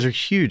you guys are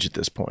huge at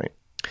this point.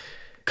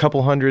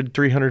 Couple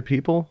 300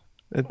 people?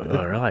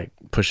 We're like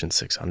pushing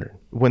 600.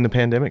 When the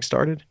pandemic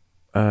started?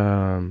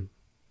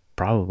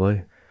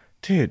 Probably.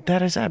 Dude,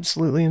 that is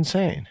absolutely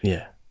insane.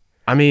 Yeah.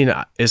 I mean,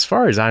 as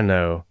far as I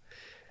know,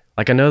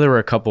 like I know there were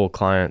a couple of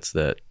clients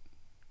that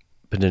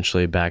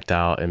potentially backed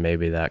out, and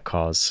maybe that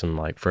caused some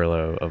like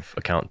furlough of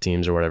account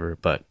teams or whatever.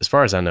 But as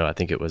far as I know, I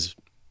think it was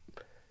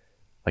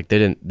like they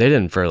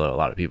didn't furlough a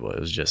lot of people. It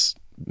was just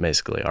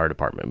basically our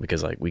department,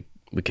 because like we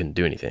couldn't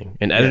do anything,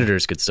 and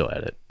editors could still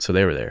edit, so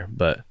they were there.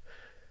 But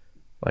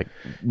like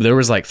there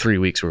was like 3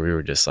 weeks where we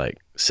were just like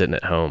sitting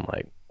at home,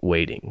 like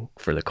waiting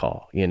for the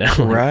call, you know?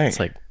 Right. It's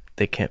like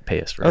they can't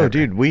pay us forever. Oh,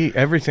 dude,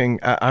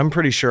 I'm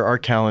pretty sure our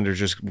calendar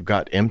just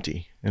got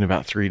empty in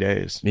about 3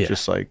 days. Yeah.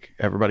 Just like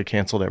everybody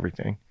canceled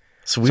everything.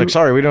 So It's like,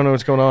 sorry, we don't know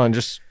what's going on.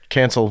 Just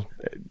cancel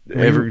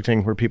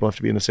everything where people have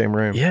to be in the same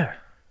room. Yeah.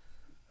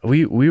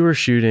 We were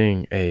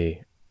shooting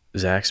a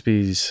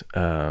Zaxby's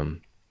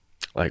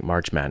like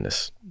March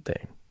Madness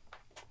thing.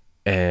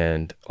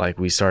 And like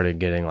we started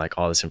getting like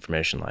all this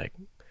information, like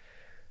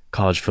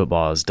college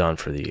football is done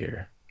for the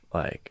year.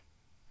 Like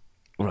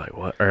we're like,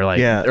 what? Or like,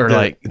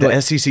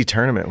 the SEC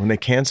tournament, when they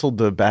canceled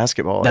the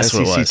basketball That's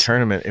what it SEC was.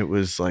 tournament, it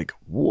was like,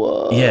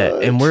 what? Yeah.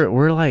 And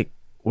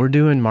we're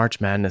doing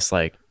March Madness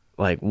like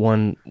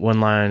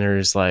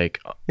one-liners, like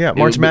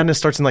March Madness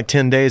starts in like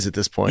 10 days at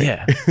this point.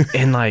 Yeah.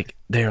 And like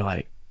they're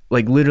like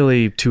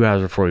literally 2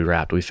 hours before we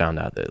wrapped, we found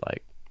out that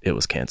like it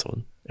was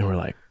canceled, and we're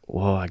like,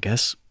 well, I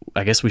guess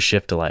we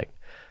shift to like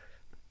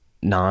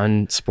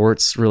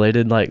non-sports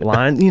related like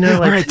line, you know,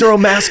 like, all right, throw a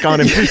mask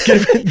on him.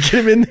 get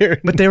him in there.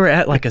 But they were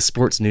at like a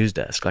sports news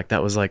desk, like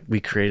that was like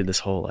we created this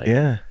whole like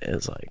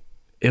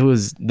it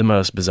was the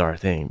most bizarre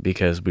thing,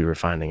 because we were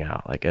finding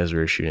out like as we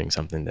were shooting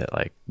something that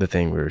like the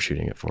thing we were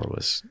shooting it for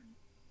was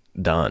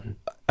done.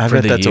 I for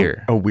bet the that's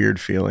year. a weird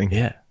feeling.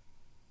 Yeah.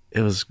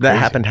 It was That crazy.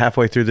 happened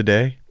halfway through the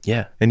day,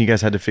 Yeah. and you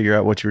guys had to figure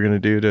out what you were going to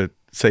do to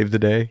save the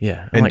day.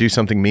 Yeah. And like, do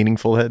something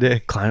meaningful that day.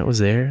 client was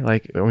there.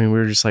 Like, I mean, we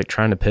were just like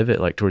trying to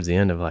pivot like towards the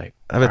end of like,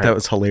 I bet that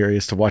was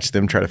hilarious to watch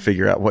them try to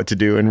figure out what to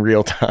do in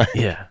real time.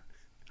 yeah.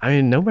 I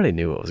mean, nobody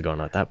knew what was going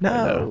on at that point.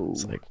 No. Though.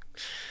 It's like,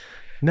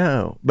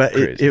 No, but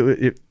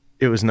it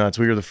was nuts.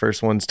 We were the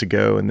first ones to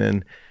go, and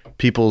then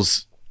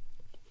people's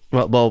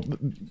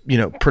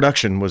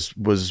production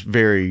was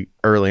very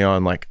early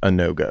on like a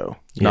no-go.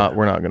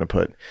 We're not going to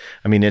put.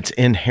 I mean, it's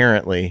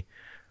inherently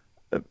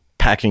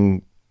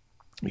packing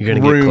you're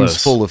gonna get rooms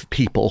close. full of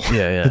people.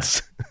 Yeah.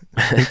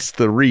 It's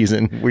the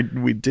reason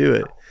we do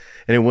it,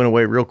 and it went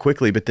away real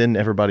quickly. But then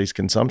everybody's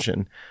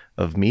consumption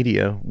of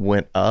media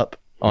went up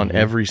on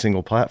every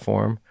single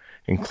platform,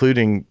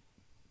 including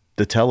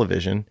the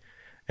television.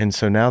 And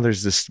so now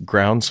there's this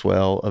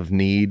groundswell of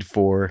need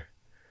for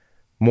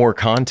more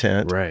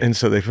content. Right. And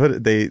so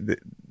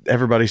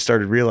everybody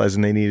started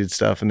realizing they needed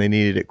stuff, and they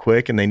needed it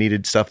quick, and they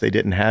needed stuff they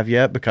didn't have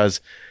yet,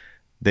 because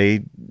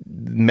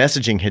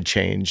messaging had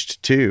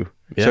changed too.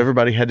 Yeah. So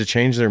everybody had to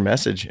change their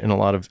message in a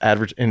lot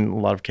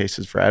of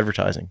cases for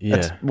advertising. Yeah.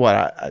 That's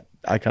what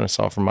I kind of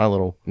saw from my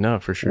little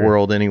for sure.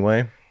 world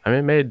anyway.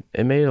 I mean,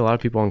 it made a lot of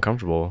people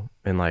uncomfortable,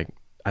 and like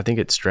I think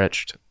it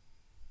stretched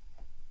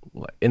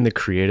in the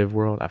creative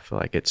world. I feel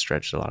like it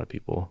stretched a lot of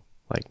people,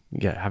 like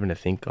having to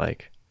think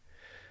like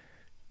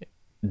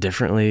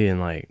differently, and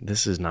like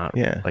this is not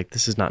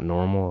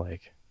normal.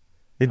 Like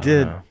It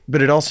did,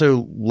 but it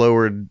also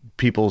lowered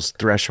people's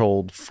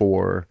threshold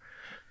for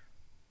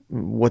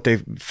what they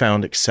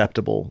found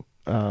acceptable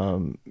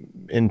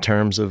in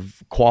terms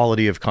of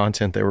quality of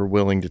content they were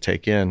willing to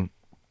take in.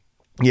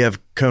 You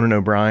have Conan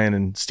O'Brien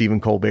and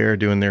Stephen Colbert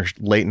doing their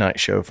late night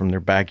show from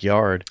their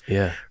backyard,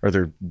 or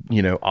their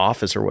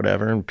office or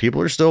whatever, and people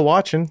are still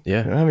watching.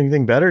 Yeah, they don't have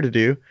anything better to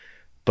do,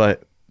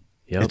 but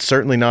it's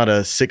certainly not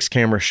a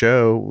 6-camera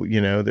show.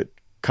 That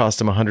cost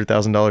them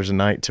 $100,000 a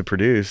night to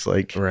produce.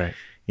 Like, right.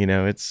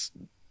 It's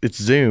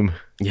Zoom.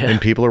 Yeah.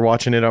 and people are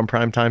watching it on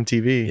primetime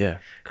TV. Yeah.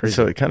 Crazy.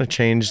 So it kind of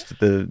changed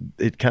the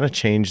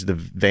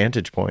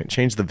vantage point,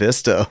 changed the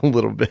vista a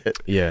little bit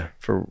Yeah.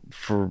 for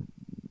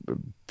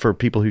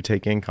people who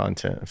take in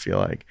content, I feel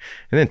like.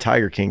 And then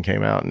Tiger King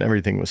came out and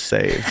everything was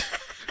saved.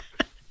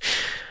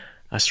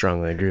 I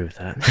strongly agree with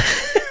that.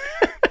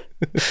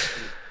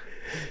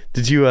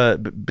 Did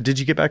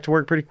you get back to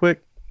work pretty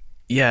quick?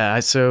 Yeah.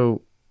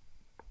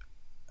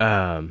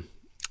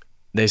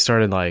 They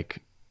started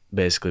like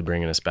basically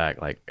bringing us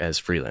back like as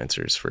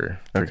freelancers for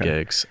Okay.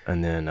 gigs.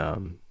 And then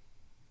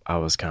I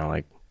was kind of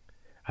like,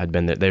 I'd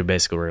been there. They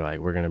basically were like,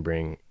 we're going to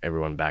bring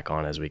everyone back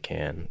on as we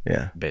can.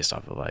 Yeah. Based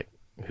off of like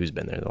who's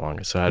been there the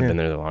longest. So I'd Yeah. been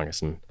there the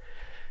longest and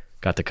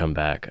got to come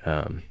back.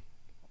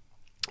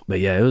 But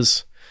yeah, it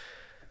was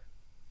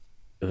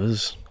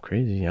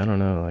crazy. I don't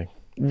know. Like,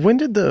 When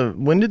did the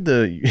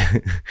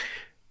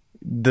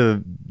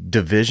the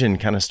division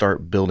kind of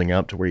start building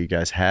up to where you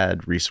guys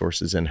had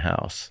resources in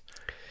house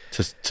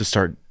to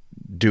start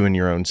doing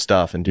your own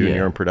stuff and doing Yeah.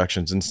 your own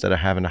productions instead of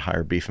having to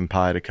hire Beef and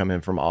Pie to come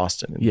in from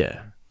Austin?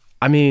 yeah.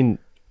 I mean,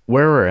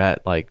 where we're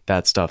at, like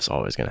that stuff's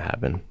always going to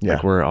happen. Yeah.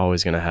 Like we're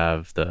always going to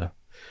have the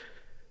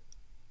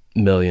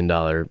 $1 million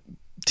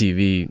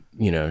TV,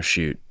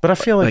 shoot. But I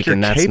feel like you're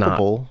and that's not-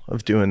 capable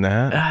of doing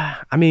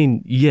that. I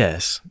mean,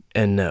 yes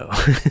and no.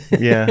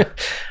 Yeah.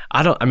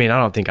 I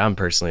don't think I'm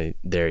personally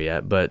there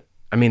yet, but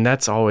I mean,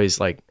 that's always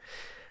like,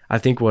 I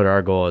think what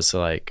our goal is to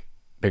like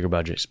bigger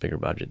budgets.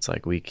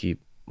 Like we keep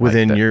like,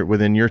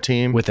 Within your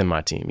team? within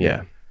my team.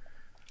 Yeah.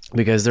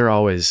 Because they're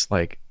always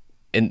like,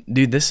 and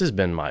dude, this has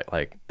been my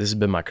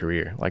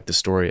career, like the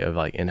story of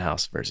like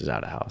in-house versus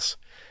out of house.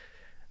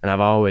 And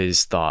I've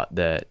always thought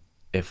that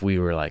if we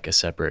were like a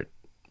separate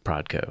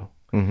Prodco,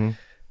 Mhm.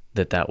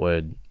 that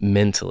would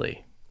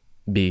mentally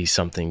be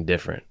something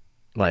different.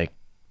 Like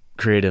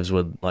creatives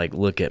would like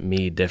look at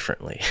me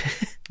differently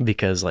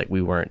because like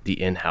we weren't the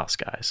in-house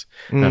guys.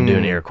 And I'm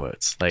doing air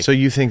quotes. Like, So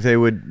you think they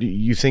would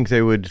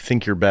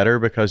think you're better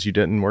because you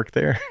didn't work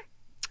there?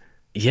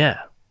 yeah,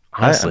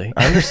 honestly.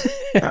 I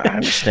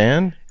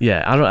understand.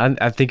 Yeah,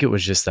 I think it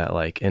was just that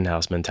like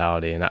in-house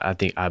mentality, and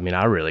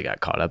I really got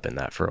caught up in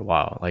that for a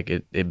while. Like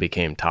it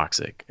became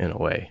toxic in a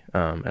way,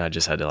 and I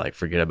just had to like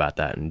forget about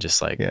that and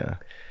just like Yeah.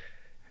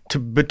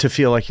 But to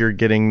feel like you're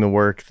getting the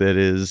work that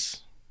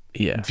is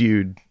yeah,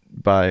 viewed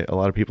by a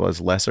lot of people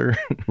as lesser.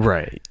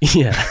 right,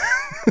 yeah,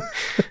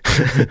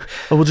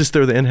 Oh, we'll just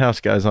throw the in-house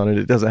guys on it.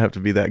 It doesn't have to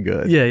be that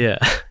good. yeah.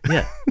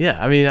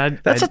 I mean,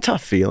 That's a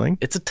tough feeling.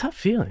 it's a tough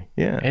feeling.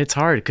 Yeah. And it's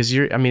hard because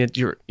you're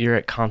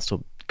at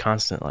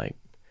constant like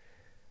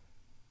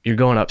you're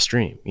going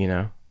upstream.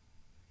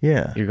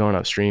 Yeah. You're going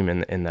upstream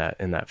in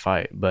that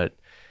fight, but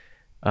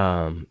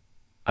I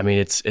mean,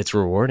 it's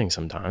rewarding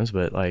sometimes,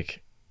 but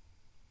like.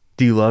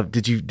 How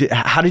did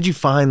you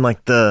find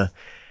like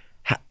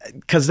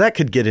because that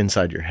could get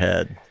inside your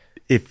head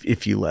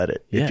if you let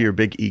it, Yeah. if you're a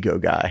big ego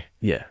guy,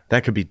 Yeah.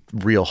 that could be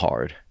real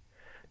hard.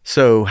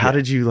 So how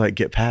did you like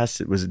get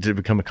past it? Did it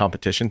become a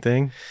competition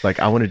thing? Like,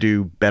 I want to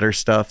do better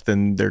stuff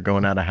than they're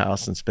going out of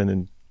house and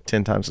spending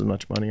 10 times as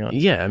much money on.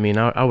 Yeah, I mean,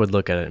 I would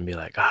look at it and be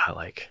like,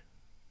 like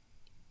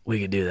we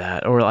could do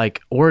that,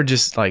 or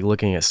just like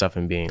looking at stuff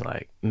and being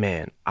like,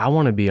 man, I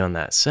want to be on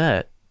that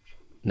set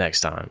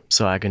next time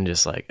so I can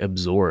just like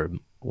absorb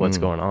what's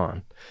going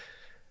on.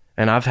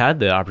 And I've had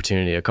the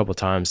opportunity a couple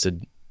times to,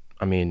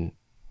 I mean,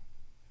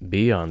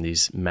 be on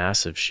these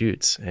massive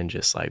shoots and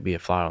just like be a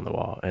fly on the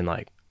wall, and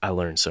like I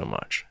learned so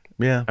much.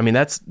 Yeah. I mean,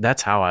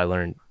 that's how I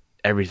learned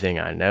everything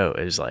I know,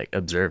 is like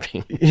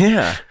observing.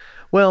 Yeah.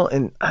 Well,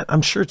 and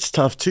I'm sure it's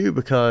tough too,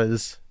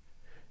 because,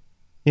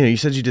 you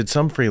said you did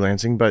some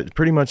freelancing, but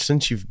pretty much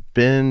since you've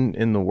been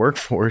in the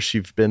workforce,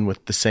 you've been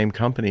with the same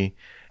company,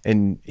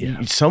 and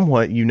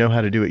somewhat you know how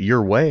to do it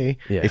your way.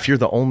 Yeah. If you're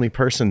the only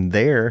person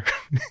there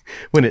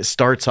when it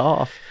starts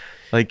off,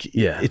 like,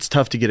 Yeah. it's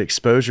tough to get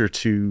exposure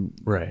to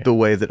Right. the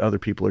way that other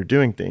people are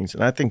doing things.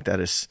 And I think that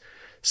is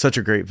such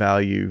a great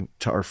value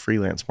to our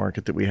freelance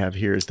market that we have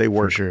here, is they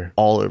work sure.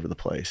 all over the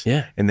place.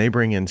 Yeah. And they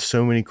bring in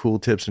so many cool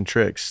tips and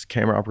tricks: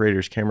 camera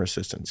operators, camera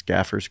assistants,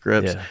 gaffers,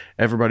 grips. Yeah.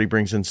 Everybody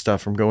brings in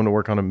stuff from going to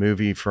work on a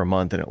movie for a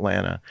month in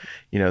Atlanta.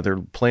 They're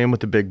playing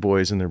with the big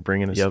boys, and they're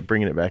bringing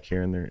it back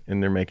here,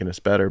 and they're making us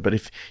better. But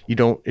if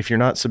you're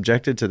not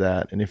subjected to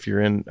that, and if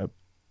you're in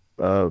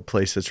a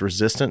place that's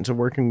resistant to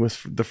working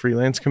with the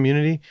freelance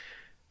community,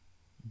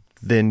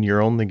 then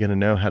you're only going to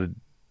know how to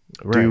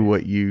do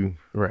what you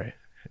Right.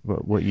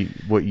 what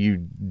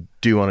you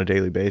do on a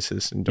daily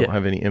basis, and don't Yeah.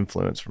 have any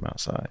influence from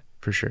outside.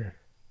 For sure.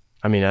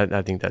 I mean,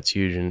 I think that's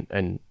huge.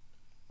 And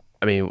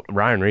I mean,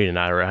 Ryan Reed and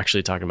I were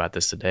actually talking about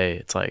this today.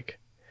 It's like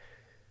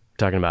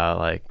talking about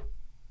like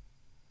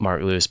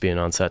Mark Lewis being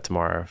on set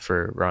tomorrow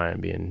for Ryan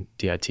being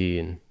DIT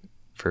and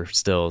for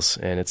stills.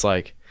 And it's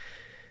like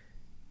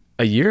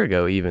a year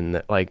ago, even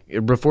that, like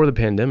before the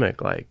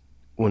pandemic, like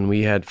when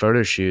we had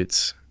photo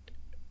shoots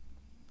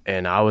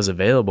and I was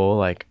available,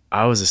 like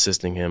I was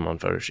assisting him on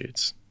photo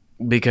shoots,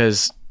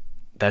 because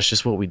that's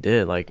just what we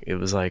did. Like, it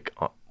was like,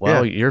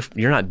 well, you're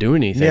not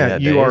doing anything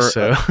that you day, are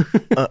so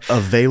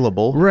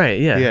available. right.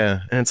 Yeah. Yeah.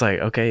 And it's like,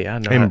 okay, yeah, I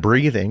know And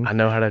breathing. I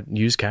know how to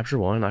use Capture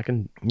One. I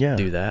can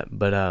do that.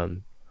 But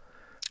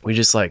we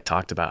just like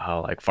talked about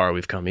how like far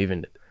we've come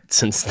even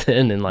since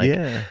then, and like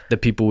the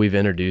people we've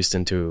introduced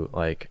into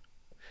like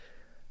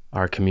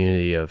our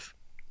community of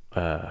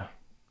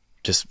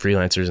just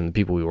freelancers and the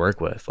people we work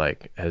with,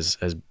 like has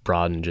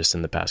broadened just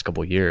in the past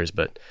couple of years.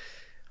 But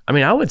I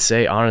mean, I would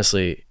say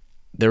honestly,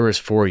 there was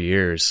 4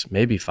 years,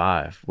 maybe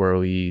 5, where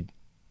we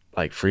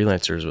like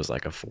freelancers was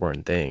like a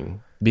foreign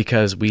thing,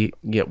 because we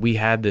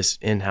had this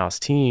in-house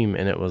team,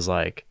 and it was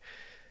like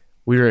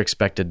we were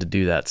expected to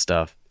do that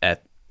stuff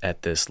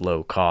at this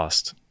low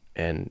cost,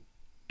 and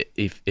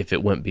if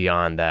it went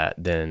beyond that,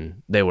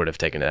 then they would have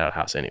taken it out of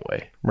house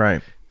anyway.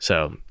 Right.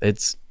 So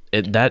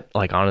that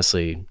like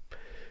honestly,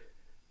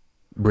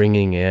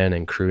 bringing in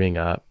and crewing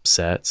up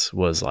sets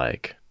was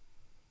like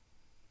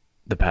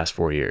the past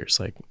 4 years,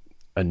 like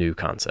a new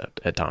concept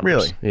at Tombras.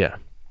 Really? Yeah.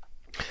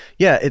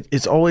 Yeah,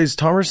 it's always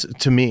Tombras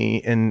to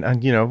me, and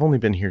I've only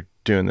been here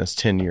doing this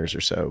 10 years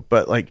or so,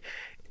 but like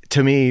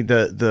to me,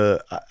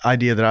 the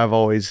idea that I've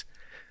always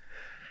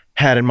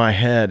had in my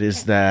head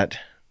is that,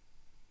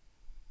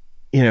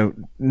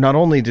 not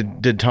only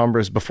did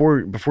Tombras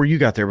before you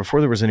got there, before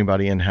there was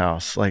anybody in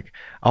house, like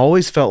I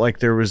always felt like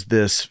there was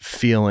this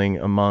feeling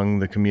among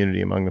the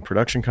community, among the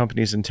production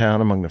companies in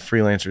town, among the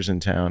freelancers in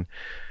town,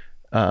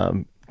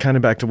 kind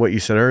of back to what you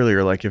said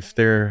earlier, like if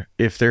they're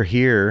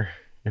here,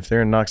 if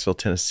they're in Knoxville,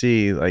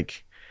 Tennessee,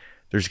 like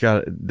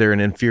they're an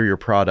inferior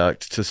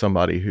product to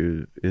somebody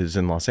who is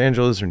in Los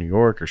Angeles or New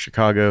York or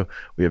Chicago.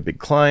 We have big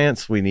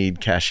clients. We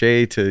need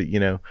cachet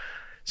to,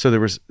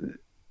 so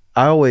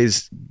I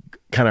always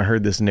kind of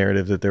heard this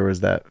narrative that there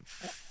was that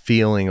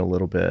feeling a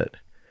little bit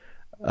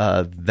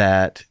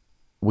that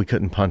we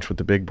couldn't punch with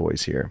the big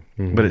boys here.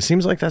 Mm-hmm. But it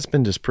seems like that's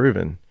been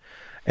disproven.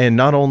 And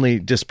not only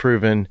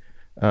disproven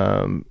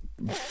from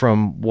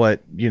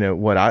what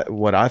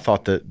I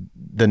thought that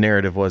the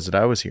narrative was that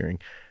I was hearing,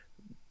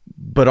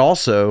 but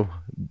also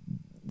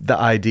the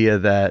idea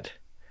that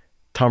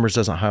Tombras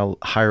doesn't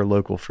hire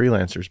local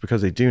freelancers,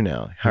 because they do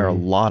now. They hire a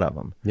lot of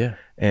them. Yeah.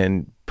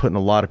 And putting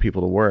a lot of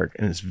people to work,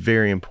 and it's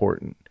very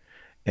important.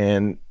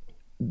 And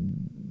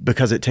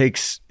because it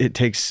takes a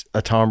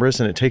Tombras,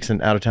 and it takes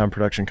an out-of-town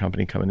production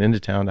company coming into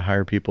town to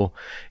hire people.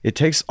 It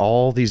takes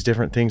all these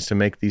different things to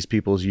make these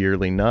people's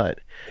yearly nut.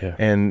 Yeah.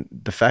 And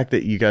the fact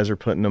that you guys are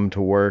putting them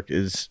to work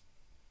is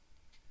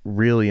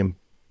really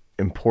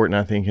important,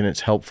 I think, and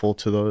it's helpful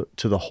to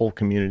the whole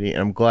community.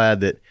 And I'm glad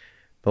that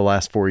the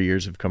last 4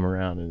 years have come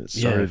around and it's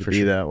started to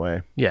be that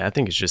way. Yeah, I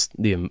think it's just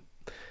the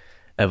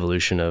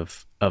evolution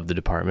of the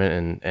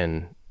department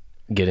and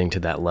getting to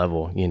that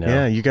level,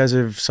 Yeah, you guys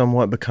have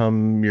somewhat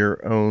become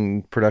your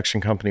own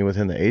production company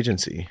within the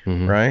agency,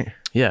 right?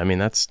 Yeah, I mean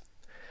that's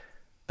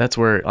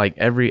where like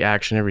every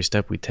action, every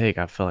step we take,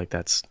 I feel like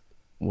that's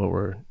what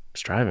we're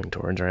striving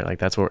towards, right? Like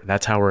that's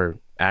how we're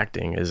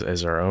acting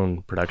as our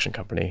own production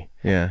company.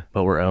 Yeah,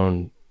 but we're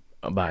owned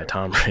by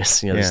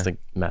Tombras, just a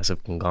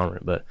massive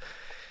conglomerate. But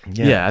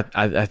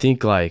I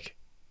think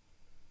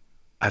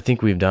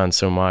we've done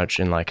so much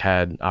and like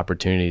had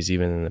opportunities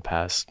even in the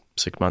past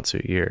 6 months to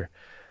a year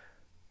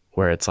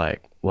where it's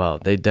like, well,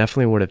 they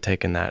definitely would have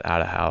taken that out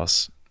of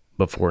house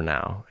before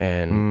now.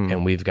 And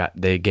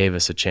they gave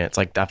us a chance.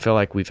 Like, I feel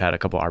like we've had a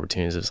couple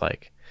opportunities. It's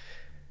like,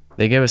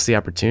 they gave us the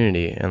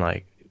opportunity, and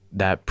like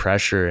that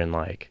pressure and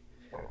like,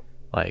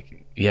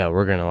 yeah,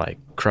 we're going to like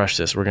crush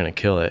this. We're going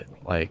to kill it.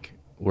 Like,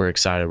 we're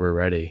excited. We're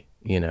ready,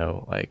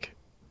 like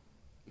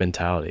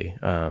mentality.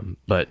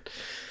 But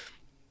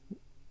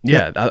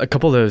yeah, a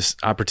couple of those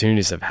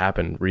opportunities have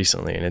happened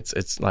recently, and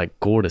it's like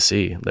cool to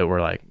see that we're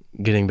like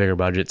getting bigger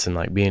budgets and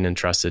like being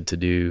entrusted to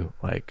do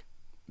like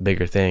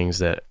bigger things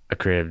that a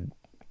creative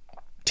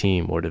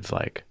team would have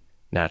like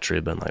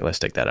naturally been like, let's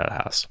take that out of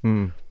house.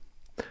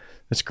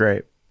 That's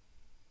great.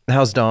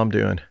 How's Dom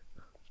doing?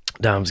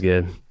 Dom's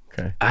good.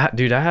 Okay. I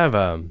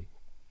have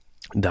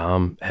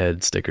Dom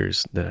head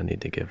stickers that I need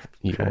to give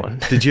you one.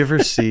 Did you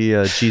ever see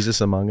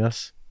Jesus Among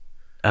Us?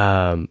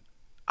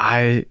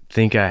 I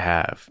think I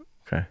have.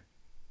 Okay.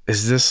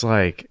 Is this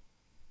like,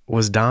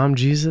 was Dom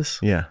Jesus?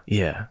 Yeah.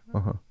 Yeah.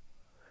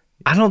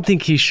 I don't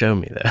think he showed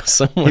me that.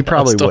 Someone he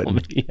probably told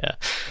wouldn't. Me. Yeah.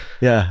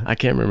 Yeah. I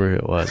can't remember who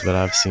it was, but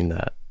I've seen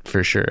that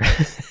for sure.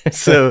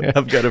 So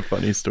I've got a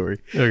funny story.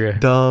 Okay.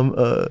 Dom,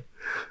 I'd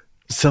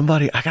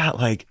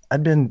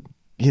been,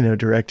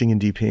 directing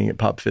and DPing at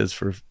Pop Fizz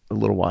for a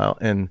little while,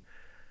 and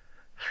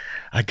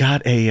I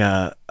got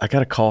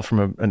a call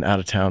from an out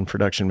of town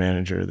production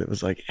manager that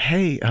was like,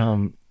 "Hey,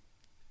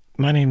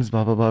 my name's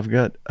blah blah blah.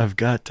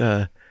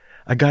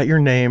 I got your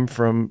name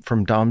from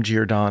Dom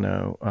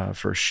Giordano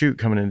for a shoot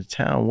coming into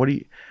town.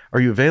 Are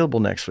you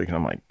available next week?" And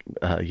I'm like,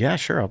 "Yeah,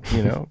 sure.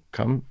 I'll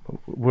come.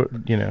 What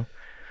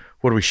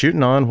are we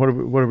shooting on? What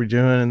are we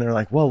doing?" And they're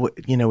like, "Well,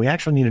 we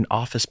actually need an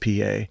office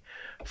PA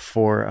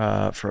for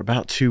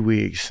about 2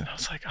 weeks." And I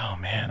was like, "Oh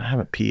man, I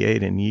haven't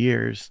PA'd in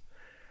years."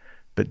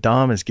 But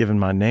Dom has given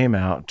my name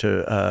out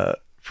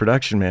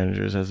production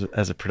managers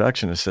as a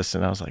production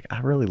assistant. I was like, I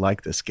really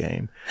like this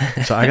game.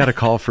 So I got a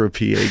call for a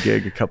PA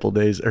gig a couple of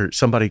days, or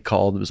somebody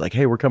called and was like,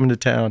 hey, we're coming to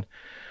town.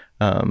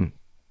 Do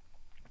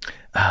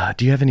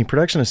you have any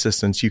production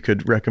assistants you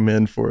could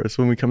recommend for us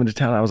when we come into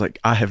town? I was like,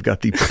 I have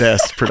got the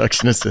best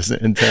production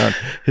assistant in town.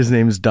 His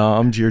name is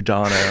Dom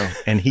Giordano,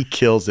 and he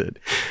kills it.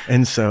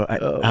 And so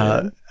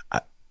I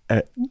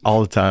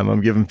all the time,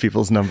 I'm giving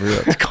people's number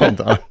up to call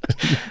Dom.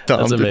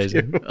 That's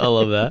amazing. I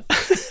love that.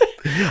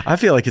 I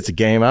feel like it's a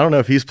game. I don't know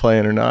if he's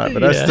playing or not,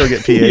 but I still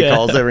get PA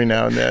calls every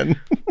now and then.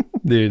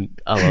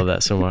 Dude, I love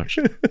that so much.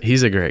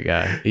 He's a great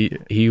guy.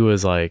 He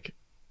was like,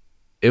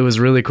 it was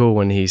really cool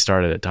when he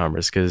started at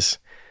Tomers, because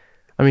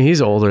I mean,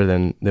 he's older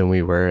than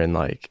we were, and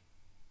like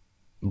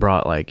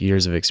brought like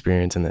years of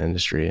experience in the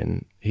industry,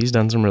 and he's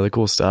done some really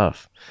cool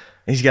stuff.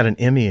 He's got an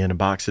Emmy in a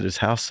box at his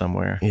house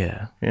somewhere.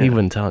 Yeah. He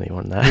wouldn't tell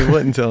anyone that. He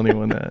wouldn't tell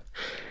anyone that.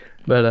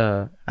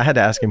 But I had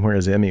to ask him where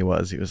his Emmy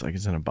was. He was like,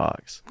 it's in a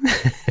box.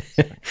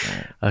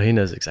 Oh, he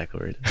knows exactly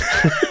where it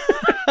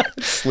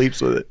is. Sleeps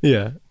with it.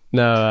 Yeah.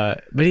 No,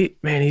 but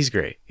he's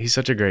great. He's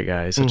such a great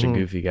guy. He's such a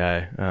goofy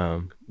guy.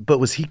 But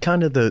was he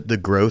kind of the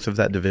growth of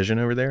that division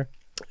over there?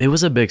 It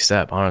was a big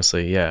step,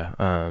 honestly.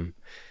 Yeah.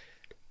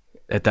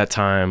 At that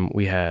time,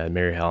 we had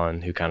Mary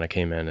Helen, who kind of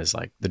came in as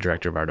like the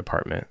director of our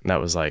department. And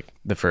that was like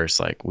the first,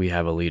 like, we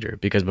have a leader,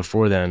 because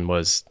before then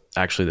was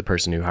actually the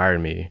person who hired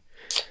me.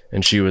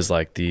 And she was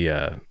like the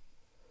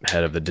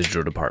head of the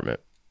digital department.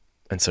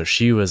 And so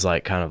she was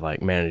like kind of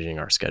like managing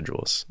our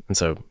schedules. And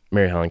so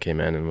Mary Helen came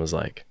in and was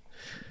like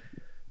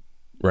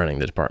running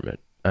the department.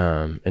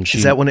 And she,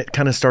 is that when it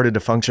kind of started to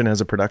function as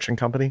a production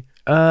company?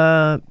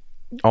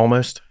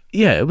 Almost.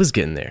 Yeah, it was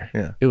getting there.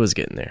 Yeah, it was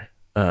getting there,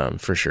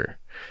 for sure.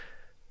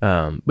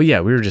 But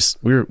yeah, we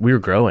were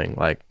growing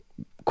like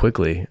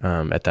quickly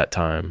at that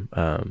time.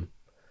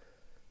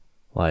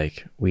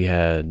 Like we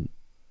had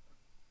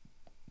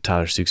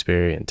Tyler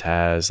Stooksbury and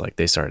Taz, like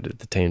they started at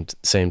the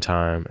same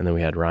time, and then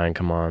we had Ryan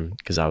come on,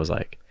 because I was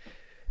like,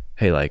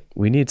 hey, like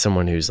we need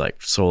someone who's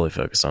like solely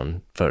focused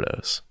on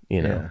photos,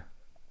 you know. Yeah.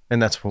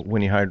 And that's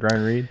when you hired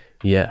Ryan Reed?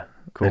 Yeah.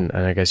 Cool. And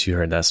I guess you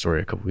heard that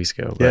story a couple weeks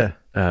ago. But,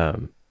 yeah.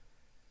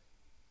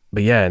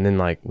 But yeah, and then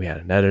like we had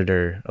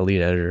a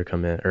lead editor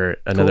come in, or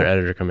another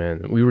editor come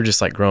in. We were just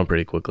like growing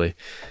pretty quickly.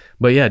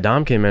 But yeah,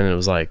 Dom came in and it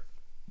was like,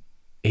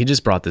 he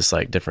just brought this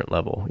like different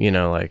level, you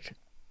know, like.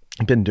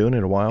 He'd been doing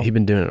it a while.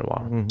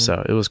 Mm-hmm.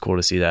 So it was cool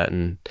to see that.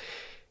 And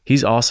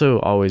he's also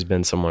always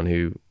been someone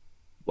who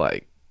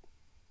like,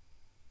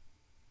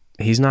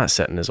 he's not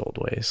set in his old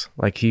ways.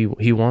 Like he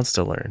wants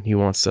to learn. He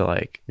wants to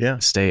like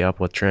stay up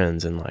with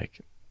trends, and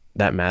like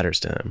that matters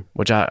to him,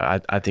 which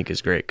I think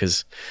is great,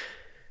 because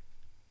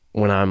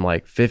when I'm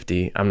like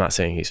 50, I'm not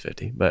saying he's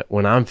 50, but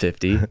when I'm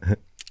 50,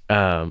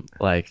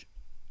 like,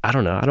 I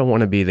don't know. I don't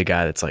want to be the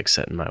guy that's like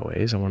set in my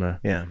ways. I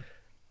want to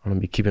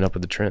be keeping up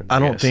with the trends.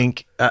 I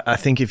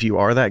think if you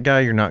are that guy,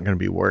 you're not going to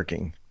be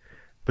working,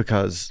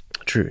 because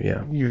true.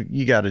 Yeah.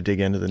 You got to dig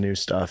into the new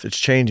stuff. It's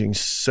changing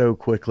so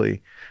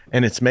quickly,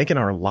 and it's making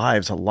our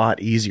lives a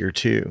lot easier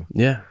too.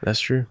 Yeah, that's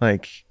true.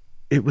 Like,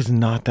 it was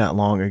not that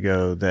long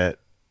ago that,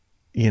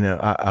 you know,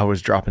 I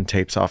was dropping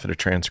tapes off at a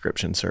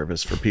transcription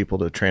service for people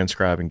to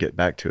transcribe and get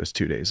back to us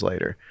 2 days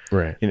later.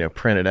 Right. You know,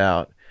 print it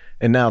out.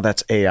 And now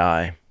that's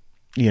AI,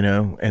 you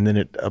know, and then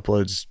it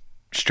uploads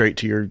straight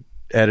to your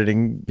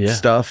editing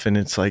stuff. And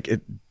it's like,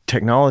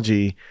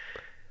 technology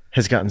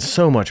has gotten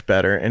so much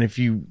better. And if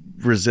you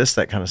resist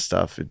that kind of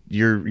stuff,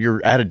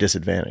 you're at a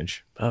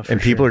disadvantage. Oh, and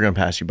people are going to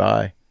pass you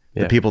by.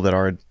 The people that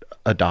are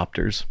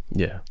adopters.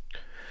 Yeah.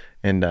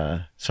 And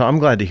so I'm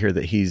glad to hear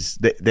that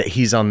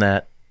he's on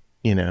that,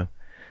 you know,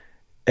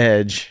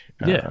 edge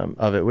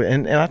of it.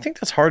 And I think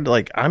that's hard to,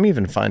 like, I'm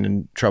even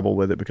finding trouble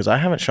with it, because I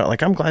haven't shot,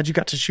 like, I'm glad you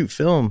got to shoot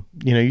film.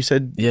 You know, you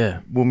said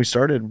before we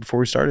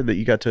started that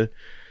you got to,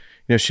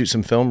 you know, shoot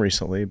some film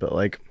recently, but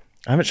like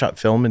I haven't shot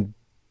film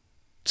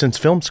since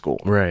film school.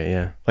 Right.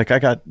 Yeah. Like I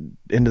got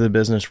into the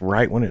business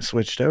right when it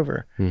switched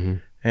over. Mm-hmm.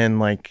 And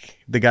like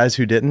the guys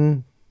who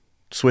didn't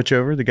switch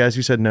over, the guys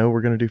who said, no,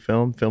 we're going to do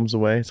film's the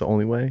way. It's the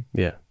only way.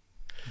 Yeah.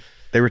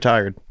 They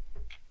retired.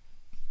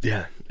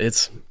 Yeah.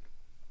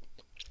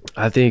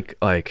 I think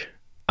like,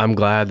 I'm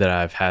glad that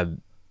I've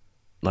had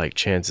like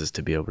chances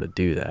to be able to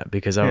do that,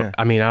 because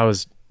I mean, I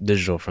was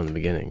digital from the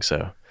beginning.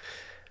 So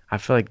I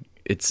feel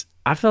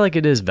like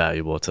it is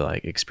valuable to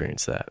like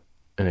experience that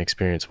and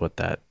experience what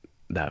that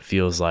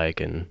feels like.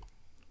 And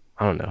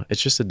I don't know,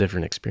 it's just a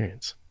different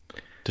experience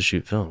to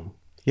shoot film.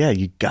 Yeah.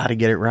 You got to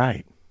get it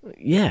right.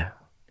 Yeah.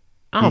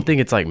 I don't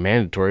think it's like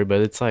mandatory,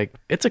 but it's like,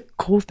 it's a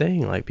cool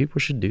thing. Like people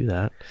should do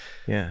that.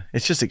 Yeah.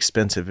 It's just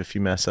expensive if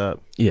you mess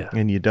up. Yeah.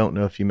 And you don't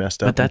know if you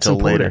messed up but that's until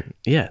important. later.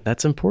 Yeah.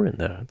 That's important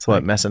though. It's what,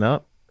 like, messing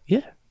up?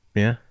 Yeah.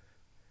 Yeah.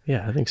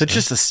 Yeah. I think so. It's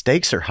just the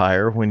stakes are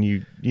higher when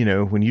you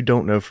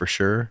don't know for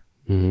sure.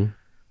 Mm-hmm.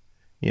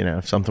 You know,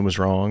 if something was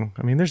wrong.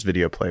 I mean, there's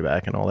video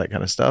playback and all that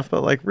kind of stuff,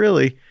 but like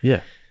really,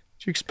 did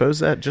you expose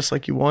that just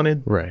like you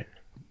wanted? Right.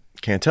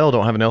 Can't tell.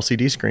 Don't have an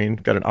LCD screen.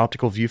 Got an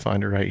optical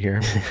viewfinder right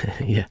here.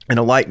 Yeah. And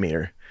a light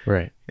meter.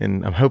 Right.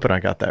 And I'm hoping I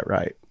got that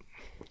right.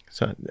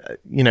 So,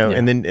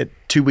 and then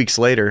 2 weeks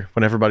later,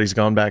 when everybody's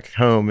gone back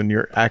home and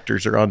your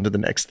actors are on to the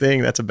next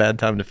thing, that's a bad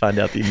time to find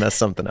out that you messed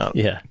something up.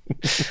 Yeah,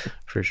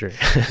 for sure.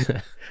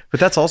 But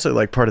that's also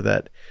like part of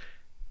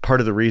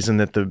the reason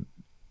that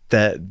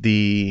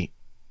the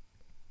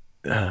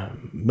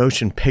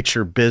motion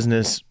picture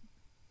business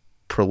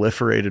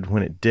proliferated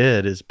when it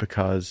did is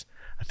because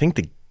I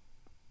think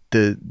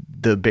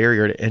the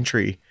barrier to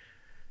entry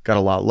got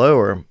a lot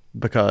lower,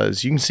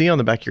 because you can see on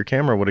the back of your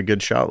camera what a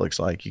good shot looks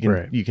like.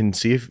 You can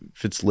see if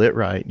it's lit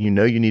right. You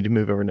need to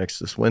move over next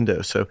to this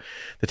window. So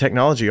the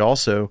technology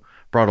also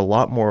brought a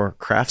lot more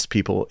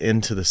craftspeople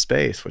into the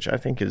space, which I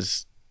think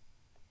is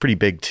pretty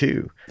big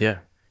too. Yeah.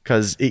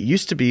 Because it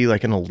used to be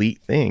like an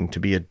elite thing to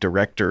be a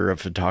director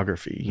of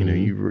photography.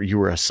 You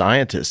were a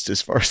scientist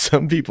as far as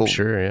some people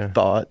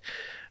thought.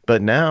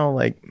 But now,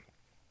 like,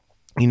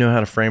 you know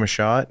how to frame a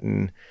shot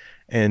and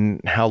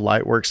how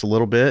light works a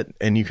little bit,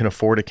 and you can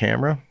afford a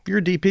camera. You're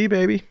a DP,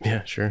 baby.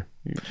 Yeah, sure.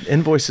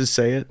 Invoices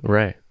say it.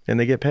 Right. And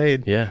they get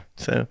paid. Yeah.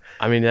 So,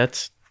 I mean,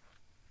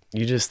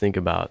 you just think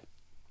about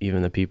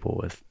even the people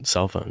with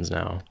cell phones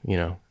now, the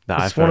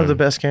iPhone. It's one of the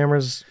best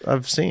cameras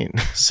I've seen.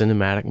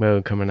 Cinematic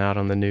mode coming out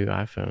on the new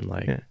iPhone.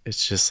 Like,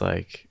 It's just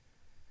like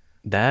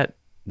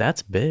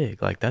that's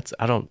big. Like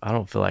I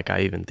don't feel like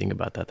I even think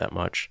about that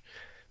much,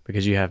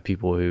 because you have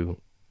people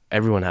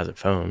everyone has a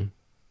phone,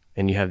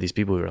 and you have these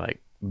people who are like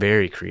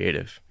very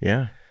creative.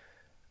 Yeah.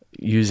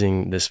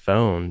 Using this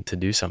phone to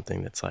do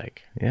something that's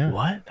like, yeah,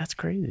 what? That's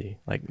crazy.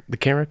 Like the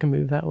camera can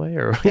move that way,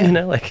 or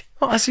like.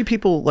 Oh, I see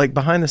people like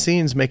behind the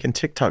scenes making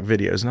TikTok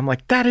videos, and I'm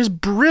like, that is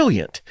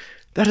brilliant.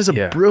 That is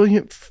a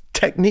brilliant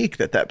technique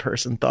that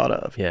person thought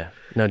of. Yeah,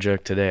 no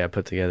joke. Today I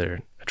put together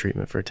a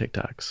treatment for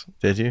TikToks.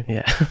 Did you?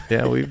 Yeah,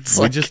 yeah. We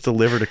just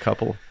delivered a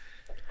couple,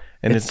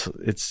 and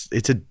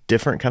it's a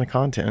different kind of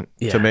content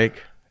to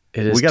make.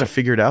 It is. We got to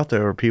figure it out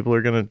though, or people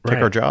are going to take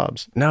our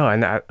jobs. No,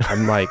 and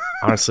I'm like,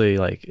 honestly,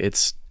 like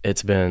it's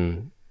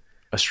been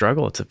a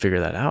struggle to figure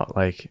that out.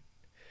 Like,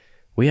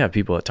 we have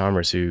people at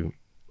Tomers who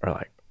are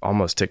like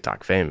almost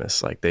TikTok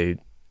famous. Like they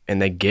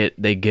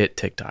get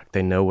TikTok.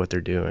 They know what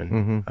they're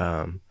doing.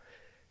 Mm-hmm.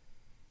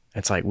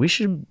 It's like we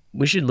should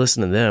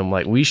listen to them.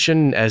 Like, we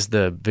shouldn't, as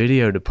the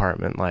video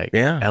department,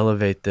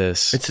 elevate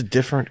this. It's a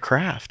different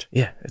craft.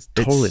 Yeah, it's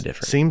totally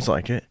different. Seems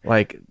like it.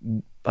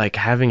 Like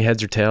having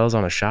heads or tails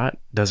on a shot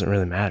doesn't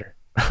really matter.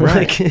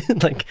 Right.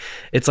 like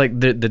it's like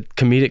the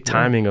comedic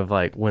timing of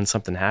like when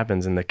something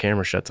happens and the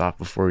camera shuts off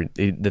before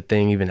the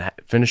thing even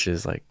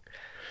finishes. Like,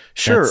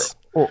 sure.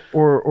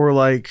 Or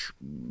like,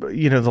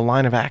 the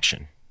line of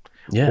action.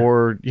 Yeah.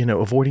 Or,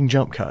 avoiding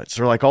jump cuts,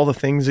 or like all the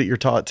things that you're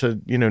taught to,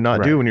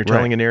 not do when you're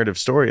telling a narrative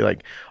story.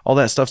 Like, all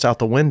that stuff's out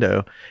the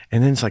window.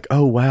 And then it's like,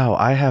 oh, wow,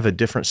 I have a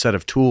different set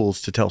of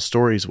tools to tell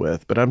stories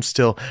with, but I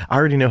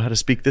already know how to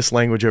speak this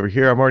language over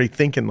here. I'm already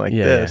thinking like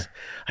this.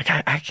 Yeah.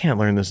 Like, I can't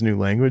learn this new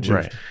language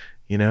of,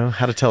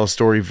 how to tell a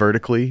story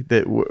vertically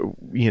that,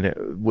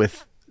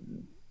 with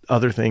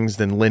other things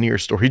than linear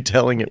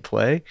storytelling at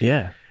play.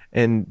 Yeah.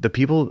 And the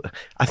people,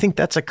 I think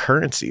that's a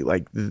currency.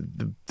 Like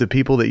the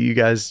people that you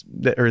guys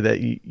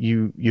that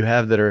you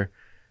have that are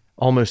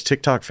almost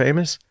TikTok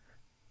famous.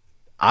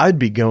 I'd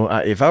be going,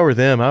 if I were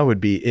them, I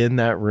would be in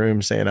that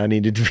room saying I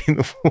needed to be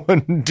the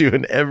one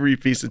doing every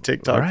piece of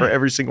TikTok for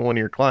every single one of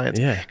your clients.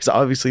 Yeah. Because I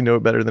obviously know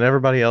it better than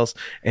everybody else.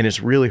 And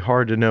it's really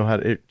hard to know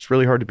it's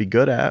really hard to be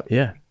good at.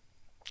 Yeah.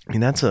 I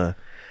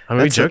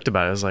mean, we joked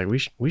about it. I was like,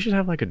 we should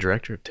have like a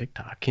director of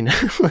TikTok,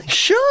 like,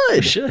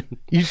 should.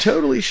 You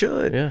totally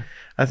should. Yeah.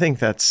 I think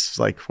that's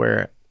like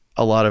where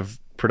a lot of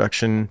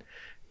production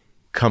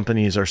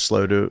companies are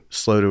slow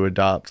to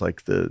adopt,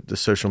 like the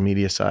social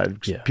media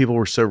side. Yeah. People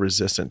were so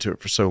resistant to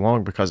it for so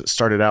long because it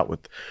started out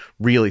with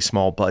really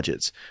small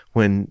budgets.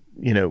 When,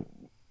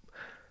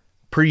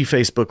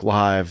 pre-Facebook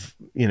Live,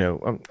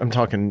 I'm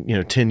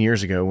talking, 10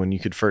 years ago, when you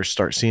could first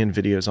start seeing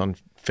videos on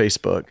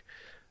Facebook,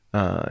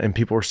 and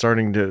people were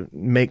starting to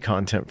make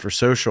content for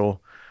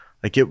social.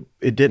 Like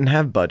it didn't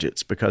have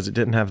budgets because it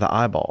didn't have the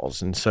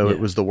eyeballs. And so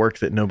it was the work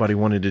that nobody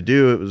wanted to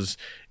do.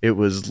 It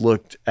was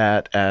looked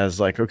at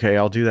as like, okay,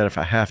 I'll do that if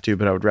I have to,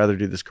 but I would rather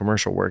do this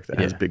commercial work that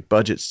has big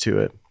budgets to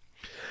it.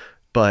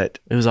 But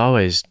it was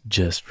always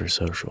just for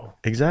social.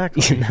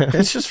 Exactly.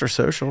 It's just for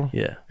social.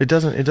 Yeah. It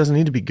doesn't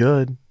need to be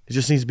good. It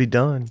just needs to be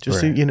done.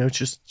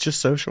 Just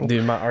social.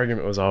 Dude, my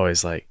argument was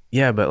always like,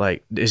 yeah, but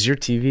like, is your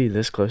TV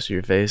this close to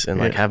your face and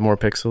like have more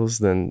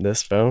pixels than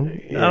this phone?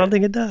 Yeah. I don't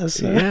think it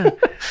does. Yeah.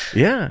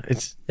 Yeah.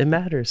 It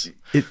matters.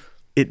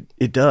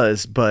 It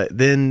does. But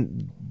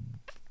then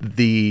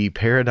the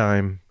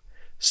paradigm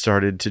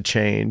started to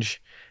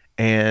change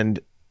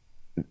and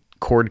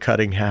cord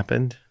cutting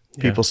happened.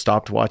 People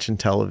stopped watching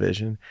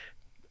television.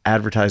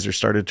 Advertisers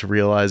started to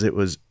realize it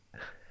was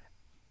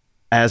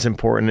as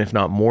important, if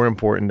not more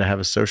important, to have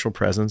a social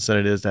presence than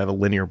it is to have a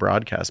linear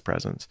broadcast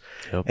presence.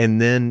 Yep.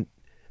 And then,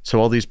 so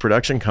all these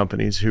production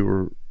companies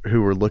who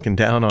were looking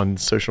down on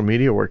social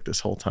media work this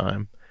whole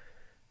time,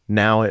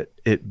 now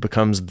it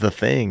becomes the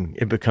thing.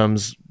 It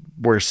becomes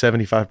where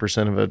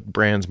 75% of a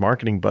brand's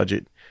marketing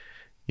budget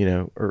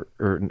or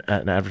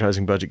an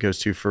advertising budget goes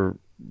to for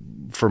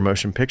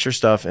motion picture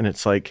stuff. And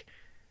it's like,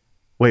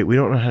 wait, we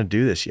don't know how to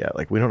do this yet.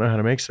 Like, we don't know how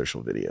to make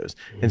social videos.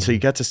 And so you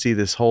got to see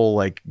this whole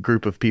like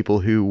group of people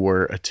who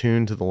were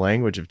attuned to the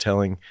language of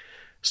telling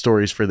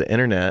stories for the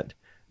internet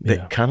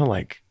that kind of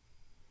like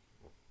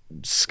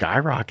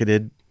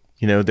skyrocketed,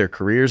 their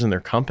careers and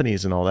their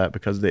companies and all that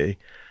because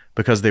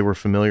they were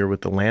familiar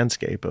with the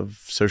landscape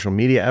of social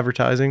media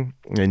advertising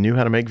and knew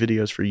how to make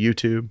videos for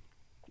YouTube.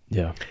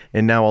 Yeah.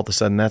 And now all of a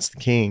sudden that's the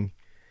king.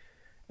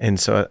 And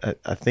so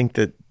I think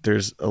that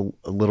there's a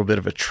little bit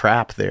of a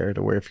trap there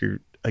to where if you're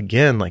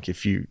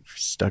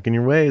stuck in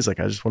your ways, like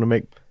I just want to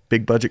make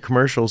big budget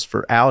commercials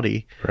for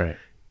Audi, right?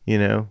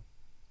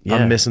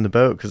 I'm missing the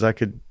boat because I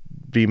could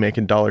be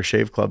making Dollar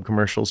Shave Club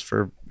commercials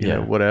for, you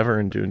know, whatever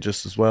and doing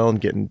just as well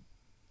and getting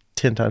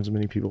 10 times as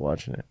many people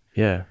watching it.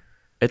 Yeah.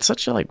 It's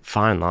such a like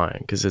fine line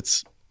because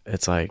it's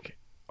like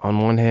on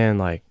one hand,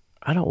 like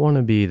I don't want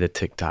to be the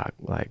TikTok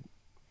like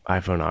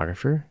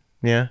iPhoneographer.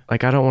 Yeah.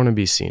 Like I don't want to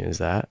be seen as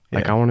that.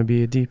 Like I want to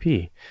be a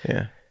DP.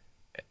 Yeah.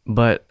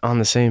 But on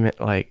the same,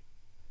 like,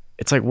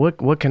 it's like,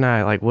 what can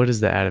I, like, what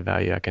is the added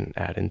value I can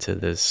add into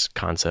this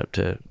concept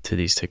to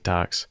these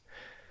TikToks?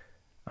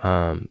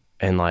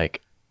 And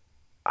like,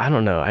 I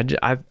don't know.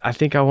 I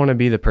think I want to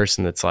be the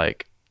person that's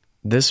like,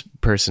 this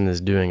person is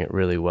doing it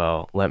really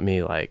well. Let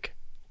me like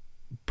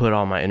put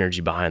all my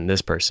energy behind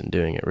this person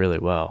doing it really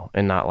well,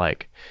 and not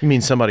like. You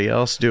mean somebody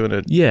else doing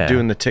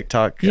the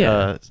TikTok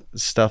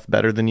stuff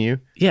better than you?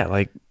 Yeah,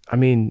 like I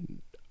mean,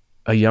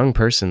 a young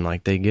person,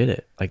 like they get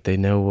it, like they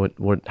know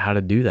what how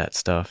to do that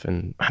stuff.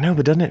 And I know,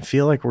 but doesn't it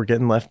feel like we're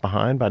getting left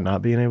behind by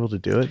not being able to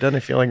do it? Doesn't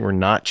it feel like we're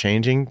not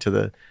changing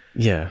to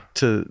the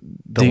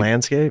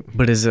landscape?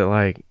 But is it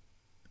like,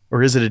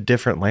 or is it a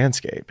different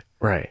landscape?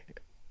 Right.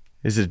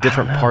 Is it a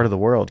different part of the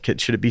world?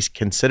 Should it be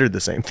considered the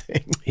same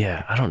thing?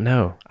 Yeah, I don't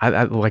know.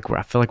 I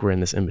feel like we're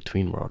in this in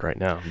between world right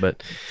now.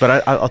 But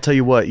I'll tell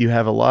you what, you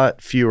have a lot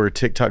fewer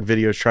TikTok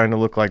videos trying to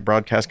look like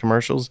broadcast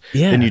commercials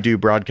than you do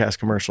broadcast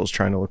commercials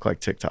trying to look like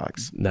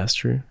TikToks. That's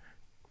true.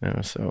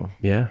 So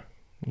yeah,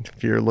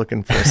 if you're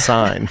looking for a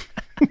sign,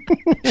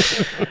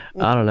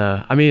 I don't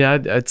know. I mean,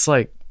 it's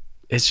like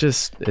it's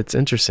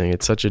interesting.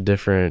 It's such a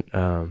different.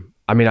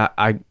 I mean,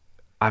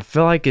 I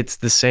feel like it's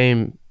the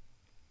same.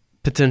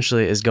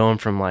 Potentially is going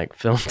from like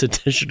film to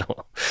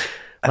digital.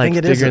 I think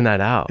it figuring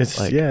that out.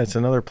 It's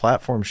another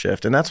platform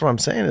shift. And that's what I'm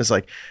saying is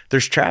like,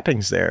 there's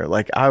trappings there.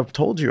 Like I've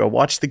told you, I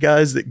watched the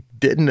guys that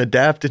didn't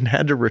adapt and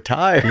had to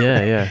retire.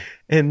 Yeah.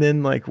 And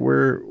then like,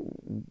 we're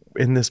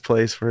in this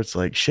place where it's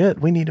like, shit,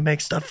 we need to make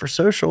stuff for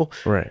social.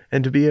 Right.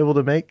 And to be able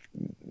to make,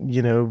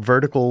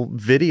 vertical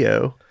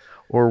video,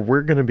 or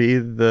we're going to be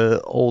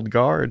the old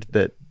guard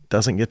that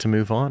doesn't get to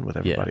move on with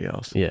everybody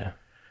else. Yeah.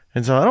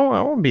 And so I don't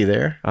want to be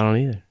there. I don't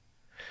either.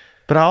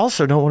 But I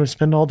also don't want to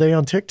spend all day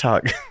on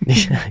TikTok.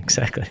 Yeah,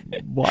 exactly.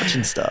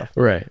 Watching stuff.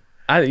 Right.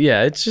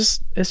 It's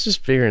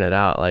just figuring it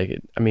out. Like,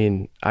 I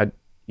mean,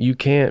 you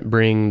can't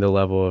bring the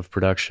level of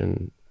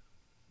production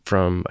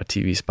from a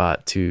TV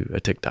spot to a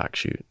TikTok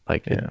shoot.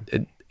 Like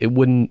it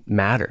wouldn't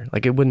matter.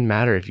 Like it wouldn't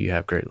matter if you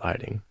have great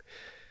lighting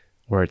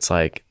where it's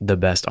like the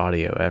best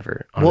audio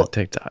ever on a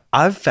TikTok.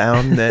 I've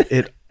found that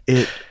it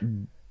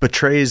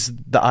betrays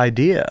the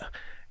idea.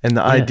 And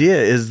the idea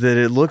is that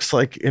it looks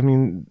like, I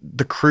mean,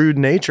 the crude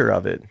nature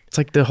of it. It's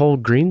like the whole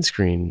green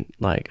screen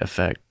like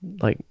effect.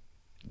 Like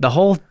the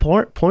whole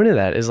point of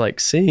that is like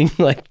seeing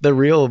like the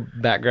real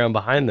background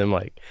behind them,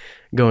 like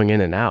going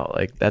in and out.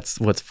 Like that's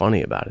what's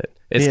funny about it.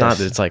 It's not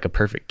that it's like a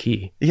perfect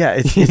key. Yeah,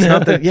 it's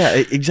not that. Yeah,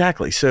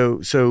 exactly.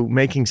 So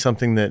making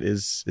something that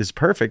is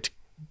perfect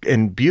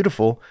and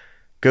beautiful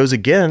goes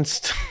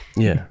against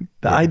the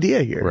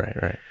idea here.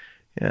 Right.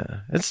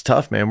 Yeah, it's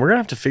tough, man. We're gonna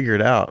have to figure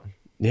it out.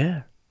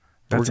 Yeah.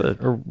 We're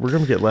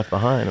going to get left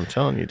behind. I'm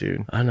telling you,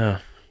 dude. I know.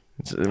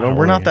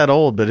 We're not that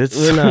old, but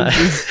we're not.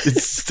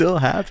 it's still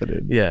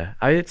happening. Yeah.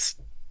 It's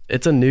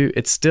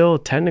still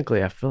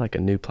technically, I feel like a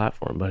new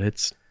platform, but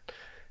it's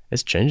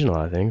changing a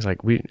lot of things.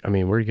 Like we're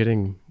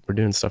doing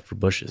stuff for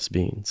Bush's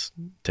Beans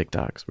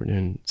TikToks. We're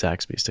doing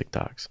Zaxby's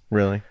TikToks.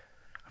 Really?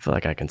 I feel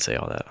like I can say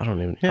all that. I don't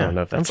know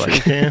if that's I'm sure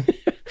you can.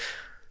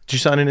 Did you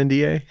sign an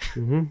NDA?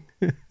 Mm-hmm.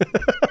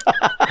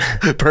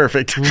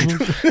 Perfect.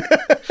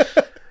 Mm-hmm.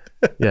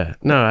 Yeah,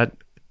 no,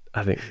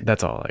 I think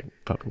that's all like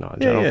public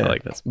knowledge. I don't feel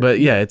like that's, but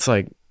yeah, it's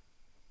like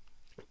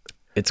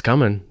it's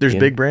coming. There's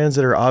big brands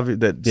that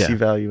are see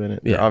value in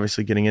it. They're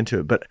obviously getting into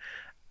it, but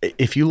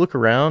if you look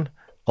around,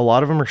 a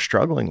lot of them are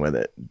struggling with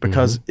it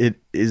because it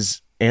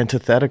is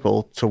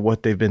antithetical to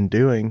what they've been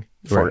doing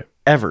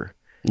forever.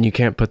 You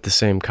can't put the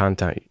same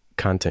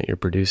content you're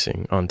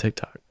producing on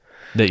TikTok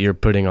that you're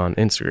putting on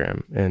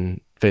Instagram and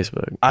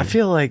Facebook. I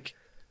feel like,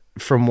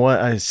 from what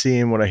I see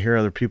and what I hear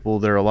other people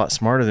that are a lot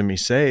smarter than me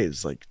say,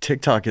 is like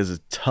TikTok is a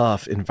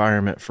tough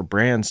environment for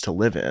brands to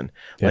live in.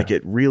 Yeah. Like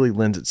it really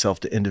lends itself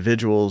to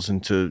individuals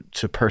and to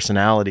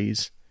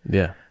personalities.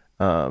 Yeah.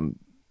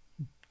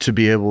 To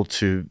be able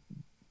to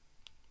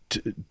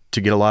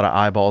get a lot of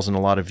eyeballs and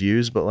a lot of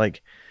views, but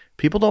like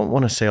People don't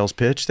want a sales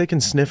pitch. They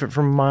can sniff it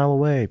from a mile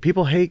away.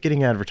 People hate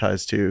getting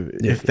advertised to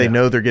if they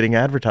know they're getting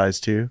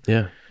advertised to.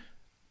 Yeah.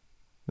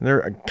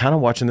 They're kind of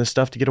watching this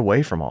stuff to get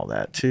away from all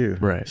that too.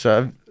 Right.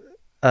 So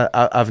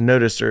I've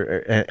noticed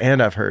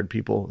and I've heard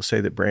people say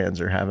that brands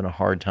are having a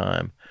hard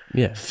time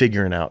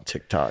figuring out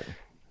TikTok.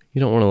 You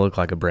don't want to look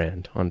like a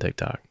brand on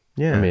TikTok.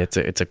 Yeah. I mean,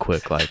 it's a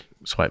quick like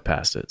swipe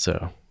past it.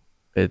 So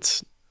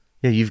it's.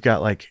 Yeah. You've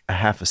got like a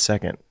half a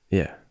second.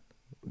 Yeah.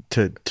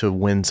 To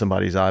win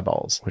somebody's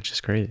eyeballs. Which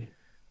is crazy.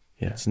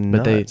 Yeah. It's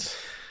nuts.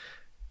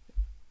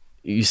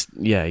 But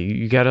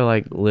you got to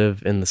like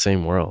live in the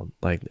same world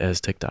like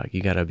as TikTok.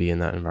 You got to be in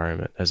that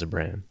environment as a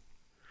brand.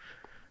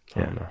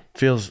 I don't know.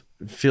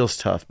 Feels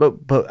tough.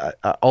 But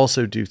I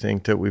also do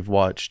think that we've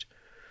watched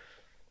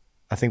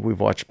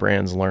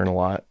brands learn a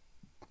lot,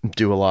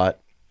 do a lot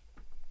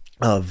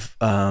of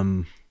I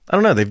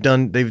don't know, they've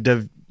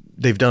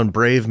done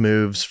brave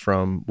moves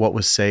from what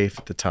was safe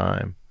at the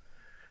time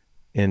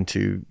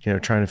into,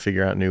 trying to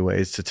figure out new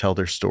ways to tell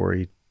their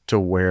story to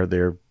where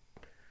their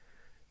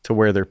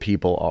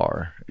people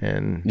are.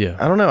 And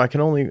I don't know, I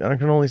can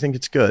only think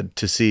it's good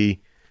to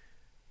see,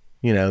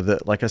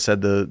 that, like I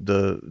said,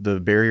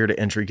 the barrier to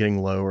entry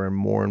getting lower and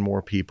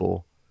more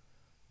people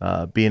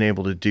being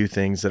able to do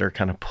things that are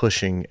kind of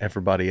pushing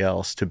everybody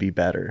else to be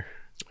better.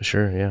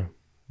 Sure. Yeah.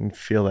 You can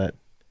feel that.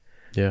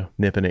 Yeah.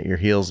 Nipping at your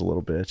heels a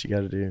little bit. You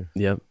got to do.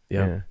 Yep.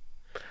 Yeah.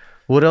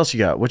 What else you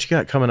got? What you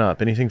got coming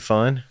up? Anything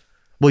fun?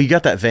 Well, you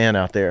got that van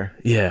out there.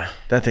 Yeah.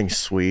 That thing's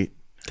sweet.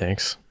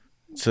 Thanks.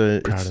 It's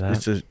a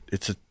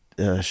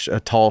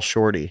tall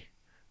shorty.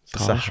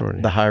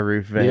 Shorty. The high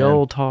roof van. The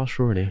old tall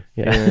shorty.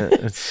 Yeah.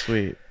 It's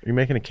sweet. You're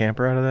making a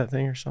camper out of that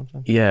thing or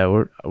something?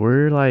 Yeah,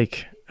 we're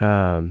like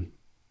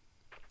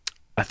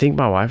I think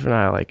my wife and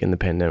I, like, in the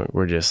pandemic,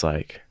 we're just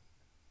like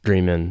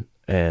dreaming,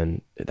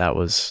 and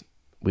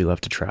we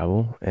love to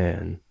travel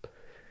and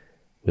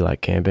we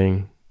like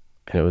camping,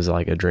 and it was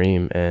like a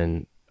dream,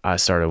 and I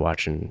started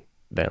watching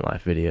van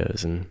life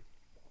videos and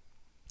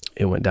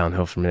it went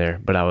downhill from there,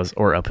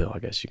 or uphill, I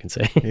guess you can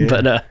say. Yeah.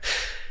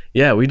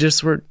 But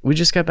we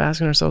just kept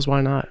asking ourselves, why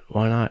not?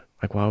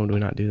 Like, why would we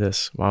not do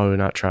this? Why would we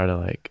not try to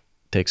like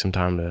take some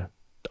time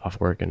off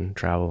work and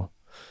travel?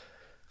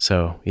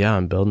 So yeah,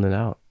 I'm building it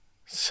out.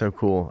 So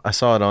cool. I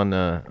saw it on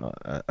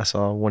I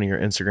saw one of your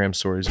Instagram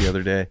stories the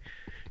other day.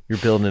 You're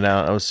building it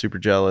out. I was super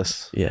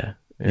jealous. Yeah.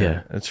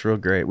 It's real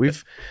great. Me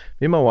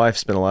and my wife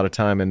spent a lot of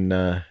time in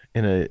a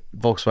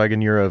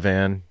Volkswagen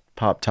Eurovan,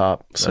 pop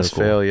top,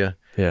 Westphalia.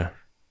 Cool. Yeah.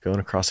 Going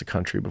across the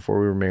country before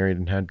we were married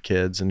and had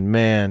kids, and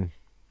man,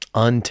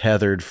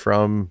 untethered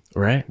from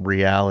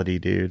reality,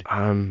 dude.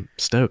 I'm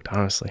stoked,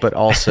 honestly. But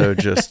also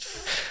just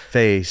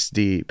face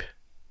deep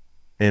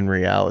in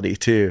reality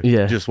too.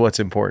 Yeah. Just what's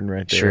important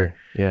right there. Sure.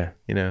 Yeah.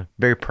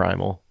 Very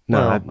primal.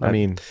 No, I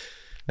mean,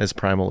 as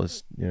primal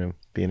as,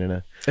 being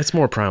in it's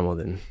more primal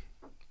than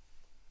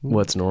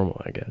what's normal,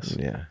 I guess.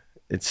 Yeah.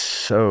 It's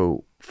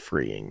so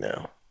freeing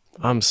though.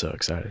 I'm so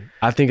excited.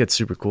 I think it's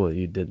super cool that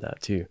you did that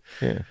too.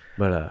 Yeah.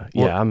 But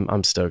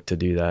I'm stoked to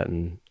do that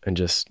and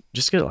just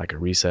get like a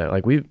reset.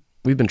 Like we've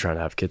been trying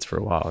to have kids for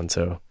a while, and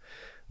so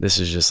this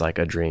is just like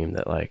a dream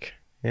that like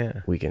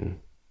we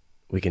can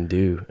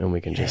do, and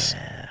we can just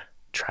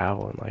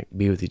travel and like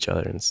be with each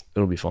other, and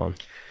it'll be fun.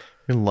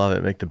 You're gonna love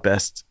it. Make the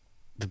best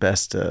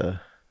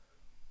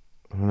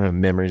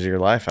memories of your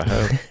life, I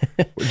hope.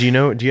 Do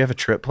you have a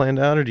trip planned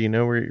out, or do you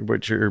know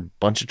what your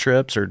bunch of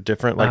trips or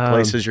different like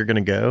places you're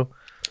gonna go?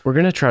 We're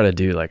going to try to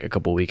do like a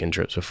couple weekend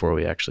trips before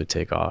we actually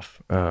take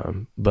off.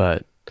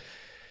 But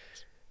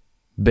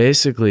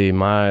basically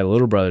my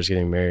little brother's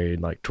getting married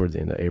like toward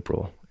the end of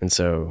April. And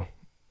so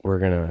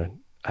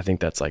I think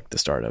that's like the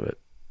start of it.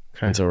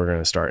 Okay. And so we're going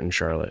to start in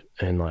Charlotte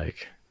and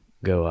like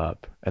go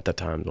up. At that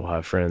time we'll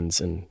have friends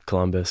in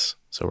Columbus.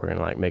 So we're going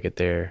to like make it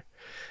there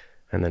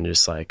and then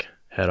just like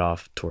head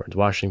off towards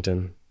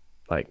Washington.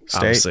 Like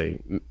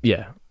State?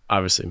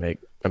 obviously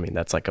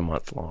that's like a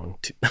month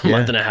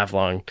and a half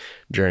long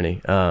journey.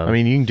 You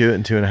can do it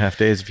in 2.5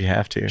 days if you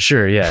have to.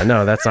 Sure. Yeah.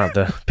 No, that's not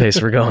the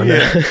pace we're going.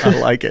 I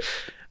like it.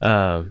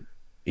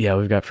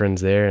 We've got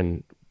friends there,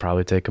 and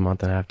probably take a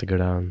month and a half to go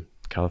down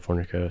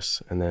California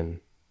coast, and then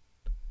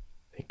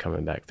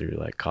coming back through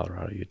like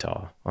Colorado,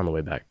 Utah on the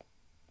way back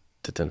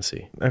to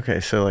Tennessee.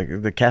 Okay. So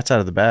like the cat's out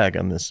of the bag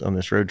on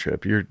this road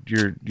trip. You're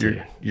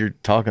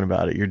talking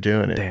about it. You're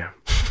doing it. Damn.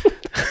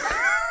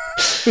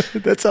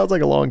 That sounds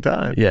like a long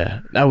time.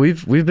 Yeah. No,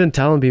 we've been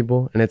telling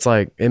people, and it's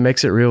like, it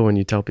makes it real when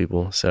you tell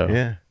people. So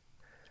yeah,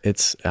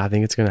 I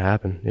think it's going to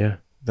happen. Yeah.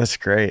 That's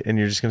great. And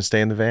you're just going to stay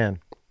in the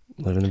van.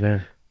 Live in the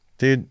van.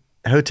 Dude,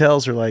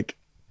 hotels are like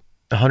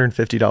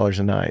 $150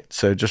 a night.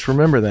 So just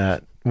remember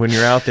that when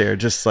you're out there,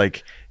 just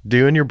like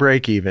doing your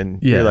break even,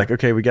 you're like,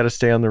 okay, we got to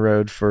stay on the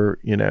road for,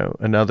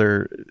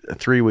 another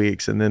 3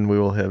 weeks, and then we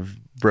will have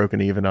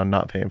broken even on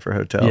not paying for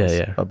hotels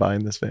by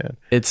buying this van.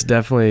 It's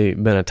definitely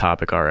been a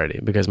topic already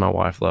because my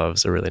wife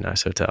loves a really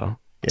nice hotel.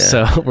 Yeah.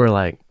 So we're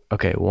like,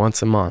 okay,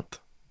 once a month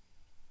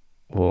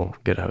we'll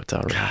get a hotel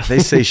room. God, they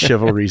say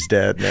chivalry's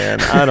dead, man.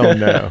 I don't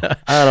know.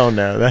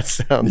 That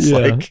sounds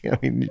like,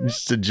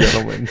 just a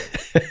gentleman.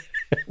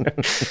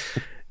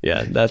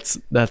 Yeah, that's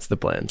the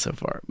plan so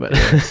far. But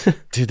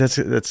Dude, that's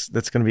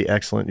going to be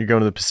excellent. You're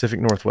going to the Pacific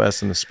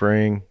Northwest in the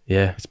spring.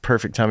 yeah, It's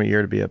perfect time of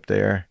year to be up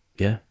there.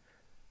 yeah.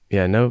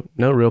 No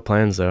real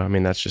plans though. I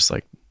mean, that's just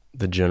like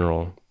the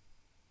general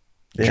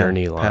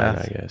journey line,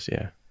 path. I guess.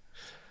 Yeah.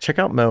 Check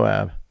out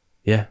Moab.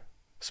 Yeah.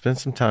 Spend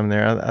some time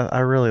there. I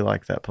really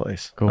like that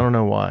place. Cool. I don't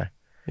know why,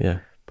 Yeah.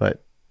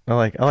 but I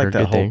like Heard that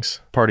good whole things.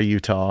 part of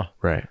Utah.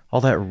 Right.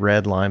 All that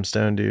red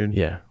limestone, dude.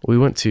 Yeah. We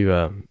went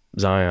to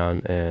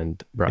Zion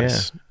and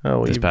Bryce. Oh,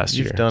 well, this past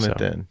you've year, done so. it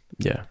then.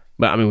 Yeah.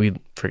 But I mean, we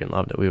freaking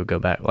loved it. We would go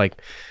back.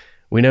 Like,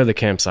 we know the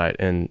campsite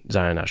in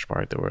Zion National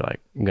Park that we're like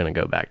going to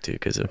go back to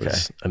because it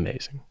was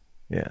amazing.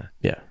 Yeah.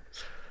 Yeah.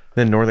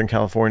 Then Northern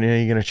California,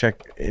 you gonna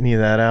check any of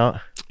that out?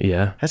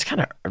 Yeah. That's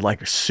kind of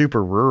like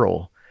super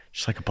rural,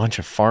 just like a bunch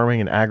of farming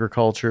and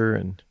agriculture,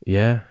 and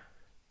Yeah.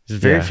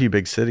 there's very Yeah. few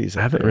big cities.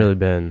 I haven't really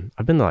been.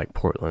 I've been to like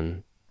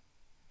Portland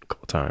a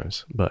couple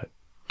times, but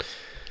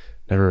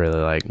never really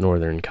like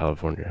Northern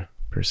California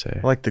per se.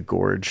 I like the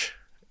gorge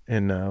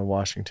in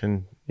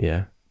Washington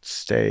Yeah.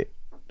 State.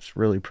 It's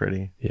really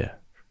pretty. Yeah.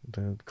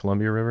 The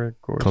Columbia River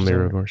gorge. Columbia is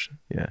that River. right? Gorge.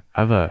 Yeah.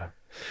 I've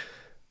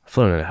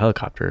flown in a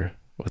helicopter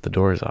with the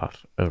doors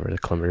off over the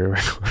Columbia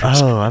River. Gorge.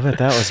 Oh, I bet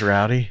that was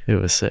rowdy. It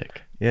was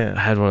sick. I Yeah.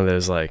 had one of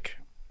those like,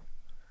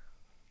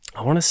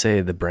 I want to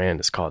say the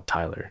brand is called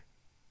Tyler,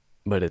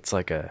 but it's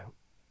like a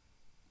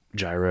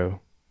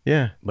gyro,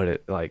 Yeah. but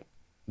it like,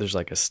 there's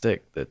like a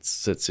stick that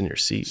sits in your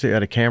seat. So you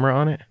had a camera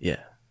on it? Yeah.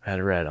 I had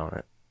a red on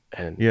it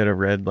and You had a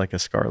red, like a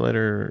Scarlet,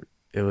 or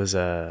it was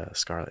a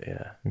Scarlet.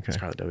 Yeah. Okay.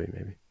 Scarlet W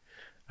maybe.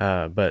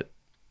 But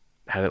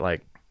had it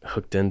like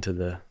hooked into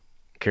the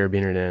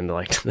carabiner end,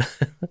 like to the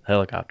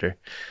helicopter.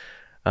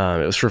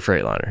 It was for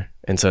Freightliner.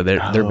 And so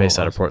they're based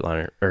out of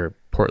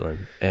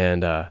Portland.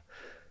 And,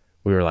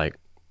 we were like,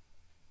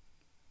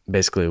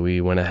 basically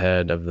we went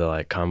ahead of the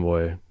like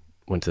convoy,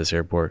 went to this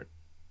airport.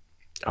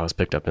 I was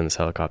picked up in this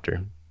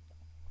helicopter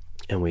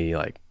and we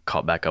like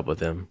caught back up with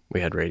them.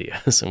 We had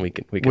radios and we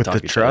could with talk the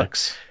to each other.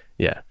 trucks?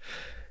 Yeah.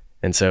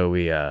 And so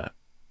we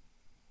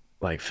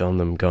like filmed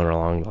them going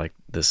along like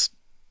this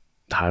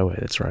highway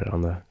that's right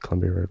on the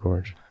Columbia River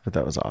Gorge. But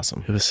that was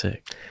awesome. It was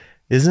sick.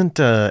 Isn't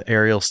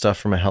aerial stuff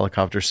from a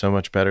helicopter so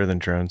much better than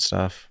drone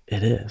stuff?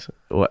 It is.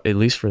 Well, at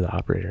least for the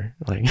operator.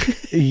 Like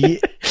Yeah,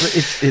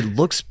 it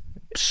looks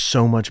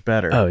so much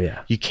better. Oh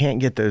yeah. You can't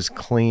get those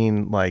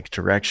clean like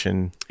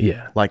direction,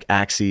 Yeah. like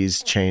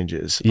axes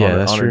changes Yeah, on,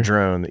 that's on true. a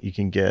drone that you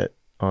can get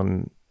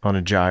on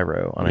a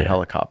gyro on a Yeah.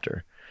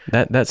 helicopter.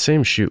 That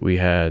same shoot we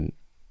had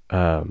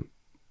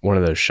one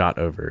of those shot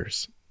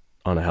overs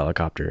on a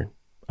helicopter.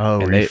 Oh,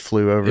 And where you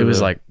flew over. It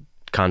was like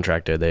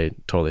contracted. They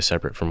totally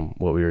separate from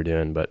what we were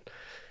doing, but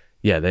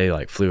yeah, they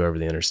like flew over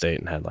the interstate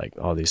and had like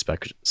all these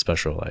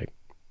special like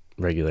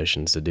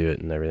regulations to do it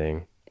and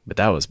everything. But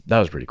that was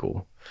pretty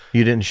cool.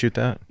 You didn't shoot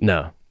that?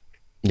 No.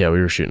 Yeah,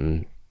 we were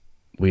shooting.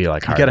 We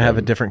like You got to have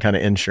a different kind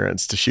of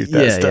insurance to shoot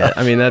that stuff.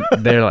 Yeah. I mean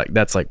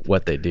that's like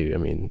what they do. I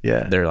mean,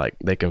 Yeah. they're like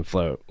they can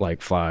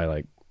fly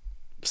like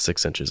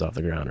 6 inches off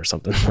the ground or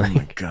something. Oh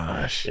my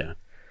gosh. Yeah.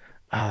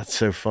 Oh, it's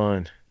so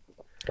fun.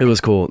 It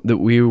was cool.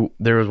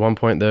 There was one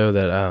point though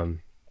that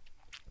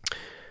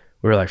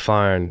we were like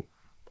flying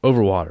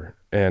over water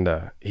and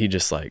he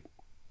just like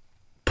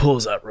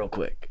pulls up real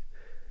quick.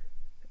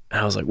 And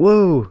I was like,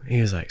 whoa.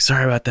 He was like,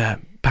 sorry about that.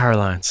 Power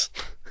lines.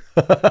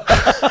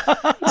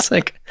 It's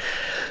like,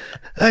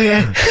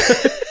 okay.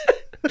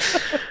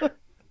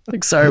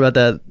 Like, sorry about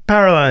that.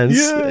 Power lines.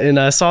 Yeah. And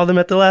I saw them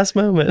at the last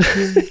moment.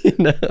 You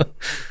know?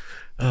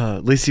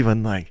 At least he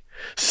wasn't like,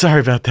 sorry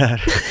about that.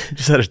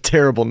 Just had a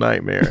terrible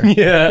nightmare.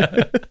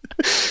 Yeah.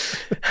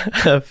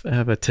 I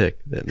have a tick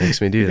that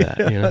makes me do that.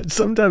 You know?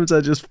 Sometimes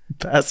I just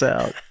pass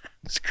out.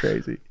 It's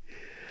crazy.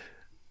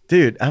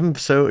 Dude, I'm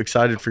so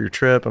excited for your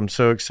trip. I'm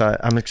so excited.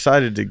 I'm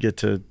excited to get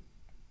to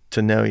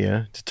know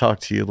you, to talk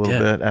to you a little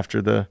Yeah. bit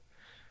after the,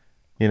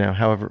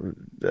 however,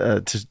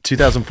 to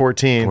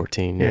 2014.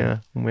 14, yeah.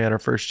 When we had our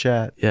first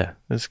chat. Yeah.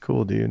 That's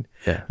cool, dude.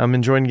 Yeah. I'm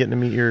enjoying getting to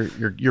meet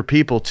your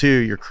people too,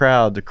 your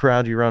crowd, the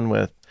crowd you run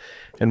with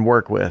and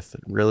work with.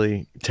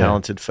 Really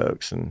talented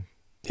folks and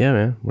Yeah,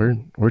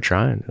 man. We're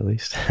trying at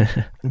least.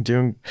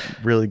 doing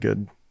really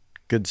good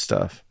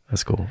stuff.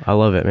 That's cool. I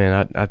love it,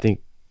 man. I think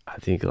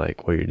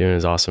like what you're doing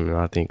is awesome. And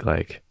I think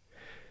like,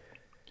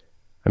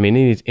 I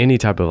mean, any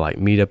type of like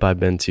meetup I've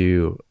been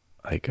to,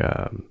 like,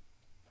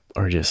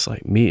 or just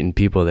like meeting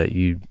people that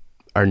you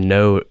are in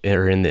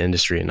the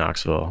industry in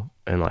Knoxville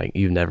and like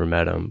you've never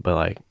met them, but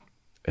like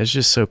it's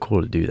just so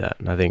cool to do that.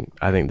 And I think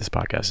this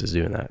podcast is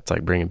doing that. It's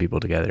like bringing people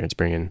together. It's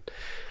bringing,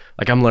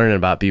 like, I'm learning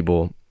about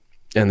people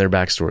and their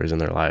backstories and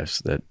their lives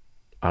that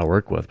I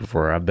work with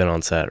before I've been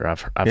on set or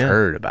I've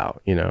heard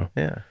about,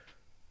 Yeah.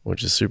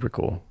 which is super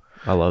cool.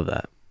 I love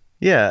that.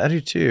 Yeah, I do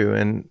too.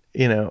 And,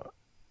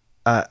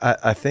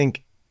 I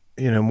think,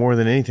 more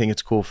than anything,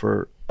 it's cool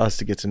for us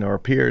to get to know our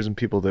peers and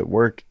people that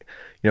work,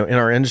 in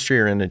our industry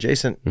or in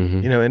adjacent,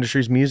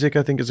 industries. Music,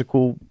 I think, is a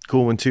cool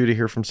one too, to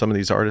hear from some of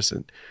these artists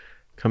that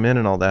come in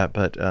and all that.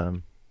 But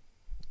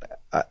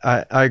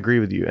I agree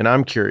with you, and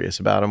I'm curious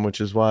about them,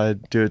 which is why I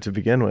do it to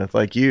begin with.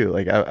 Like you,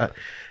 like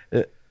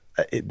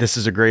this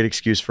is a great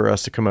excuse for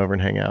us to come over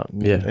and hang out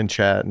and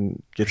chat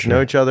and get to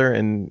know each other.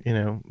 And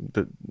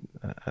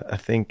I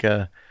think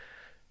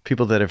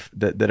people that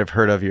have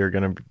heard of you are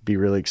going to be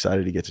really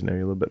excited to get to know you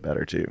a little bit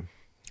better too.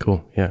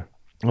 Cool. Yeah.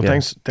 Well,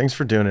 thanks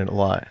for doing it a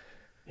lot.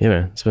 Yeah,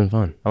 man, it's been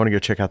fun. I want to go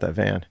check out that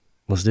van.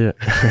 Let's do it.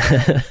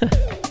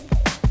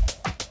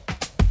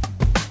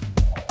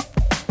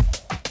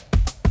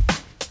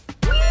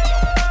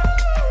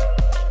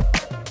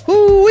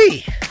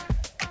 Woo-wee.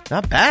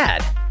 Not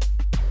bad.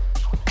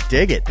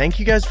 Dig it. Thank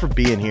you guys for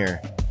being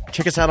here.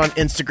 Check us out on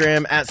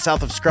Instagram at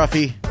South of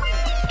Scruffy.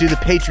 Do the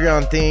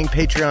Patreon thing,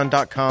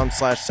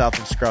 patreon.com/South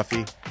of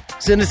Scruffy.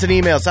 Send us an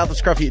email,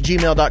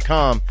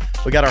 southofscruffy@gmail.com.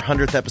 We got our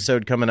 100th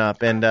episode coming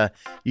up, and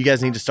you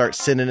guys need to start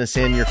sending us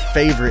in your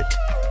favorite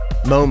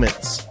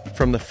moments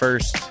from the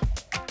first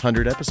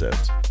 100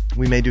 episodes.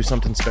 We may do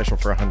something special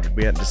for 100.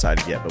 We haven't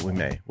decided yet, but we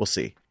may. We'll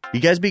see. You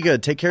guys be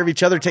good. Take care of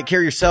each other. Take care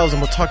of yourselves,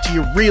 and we'll talk to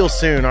you real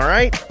soon, all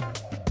right?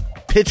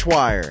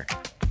 Pitchwire.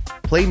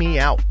 Play me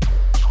out.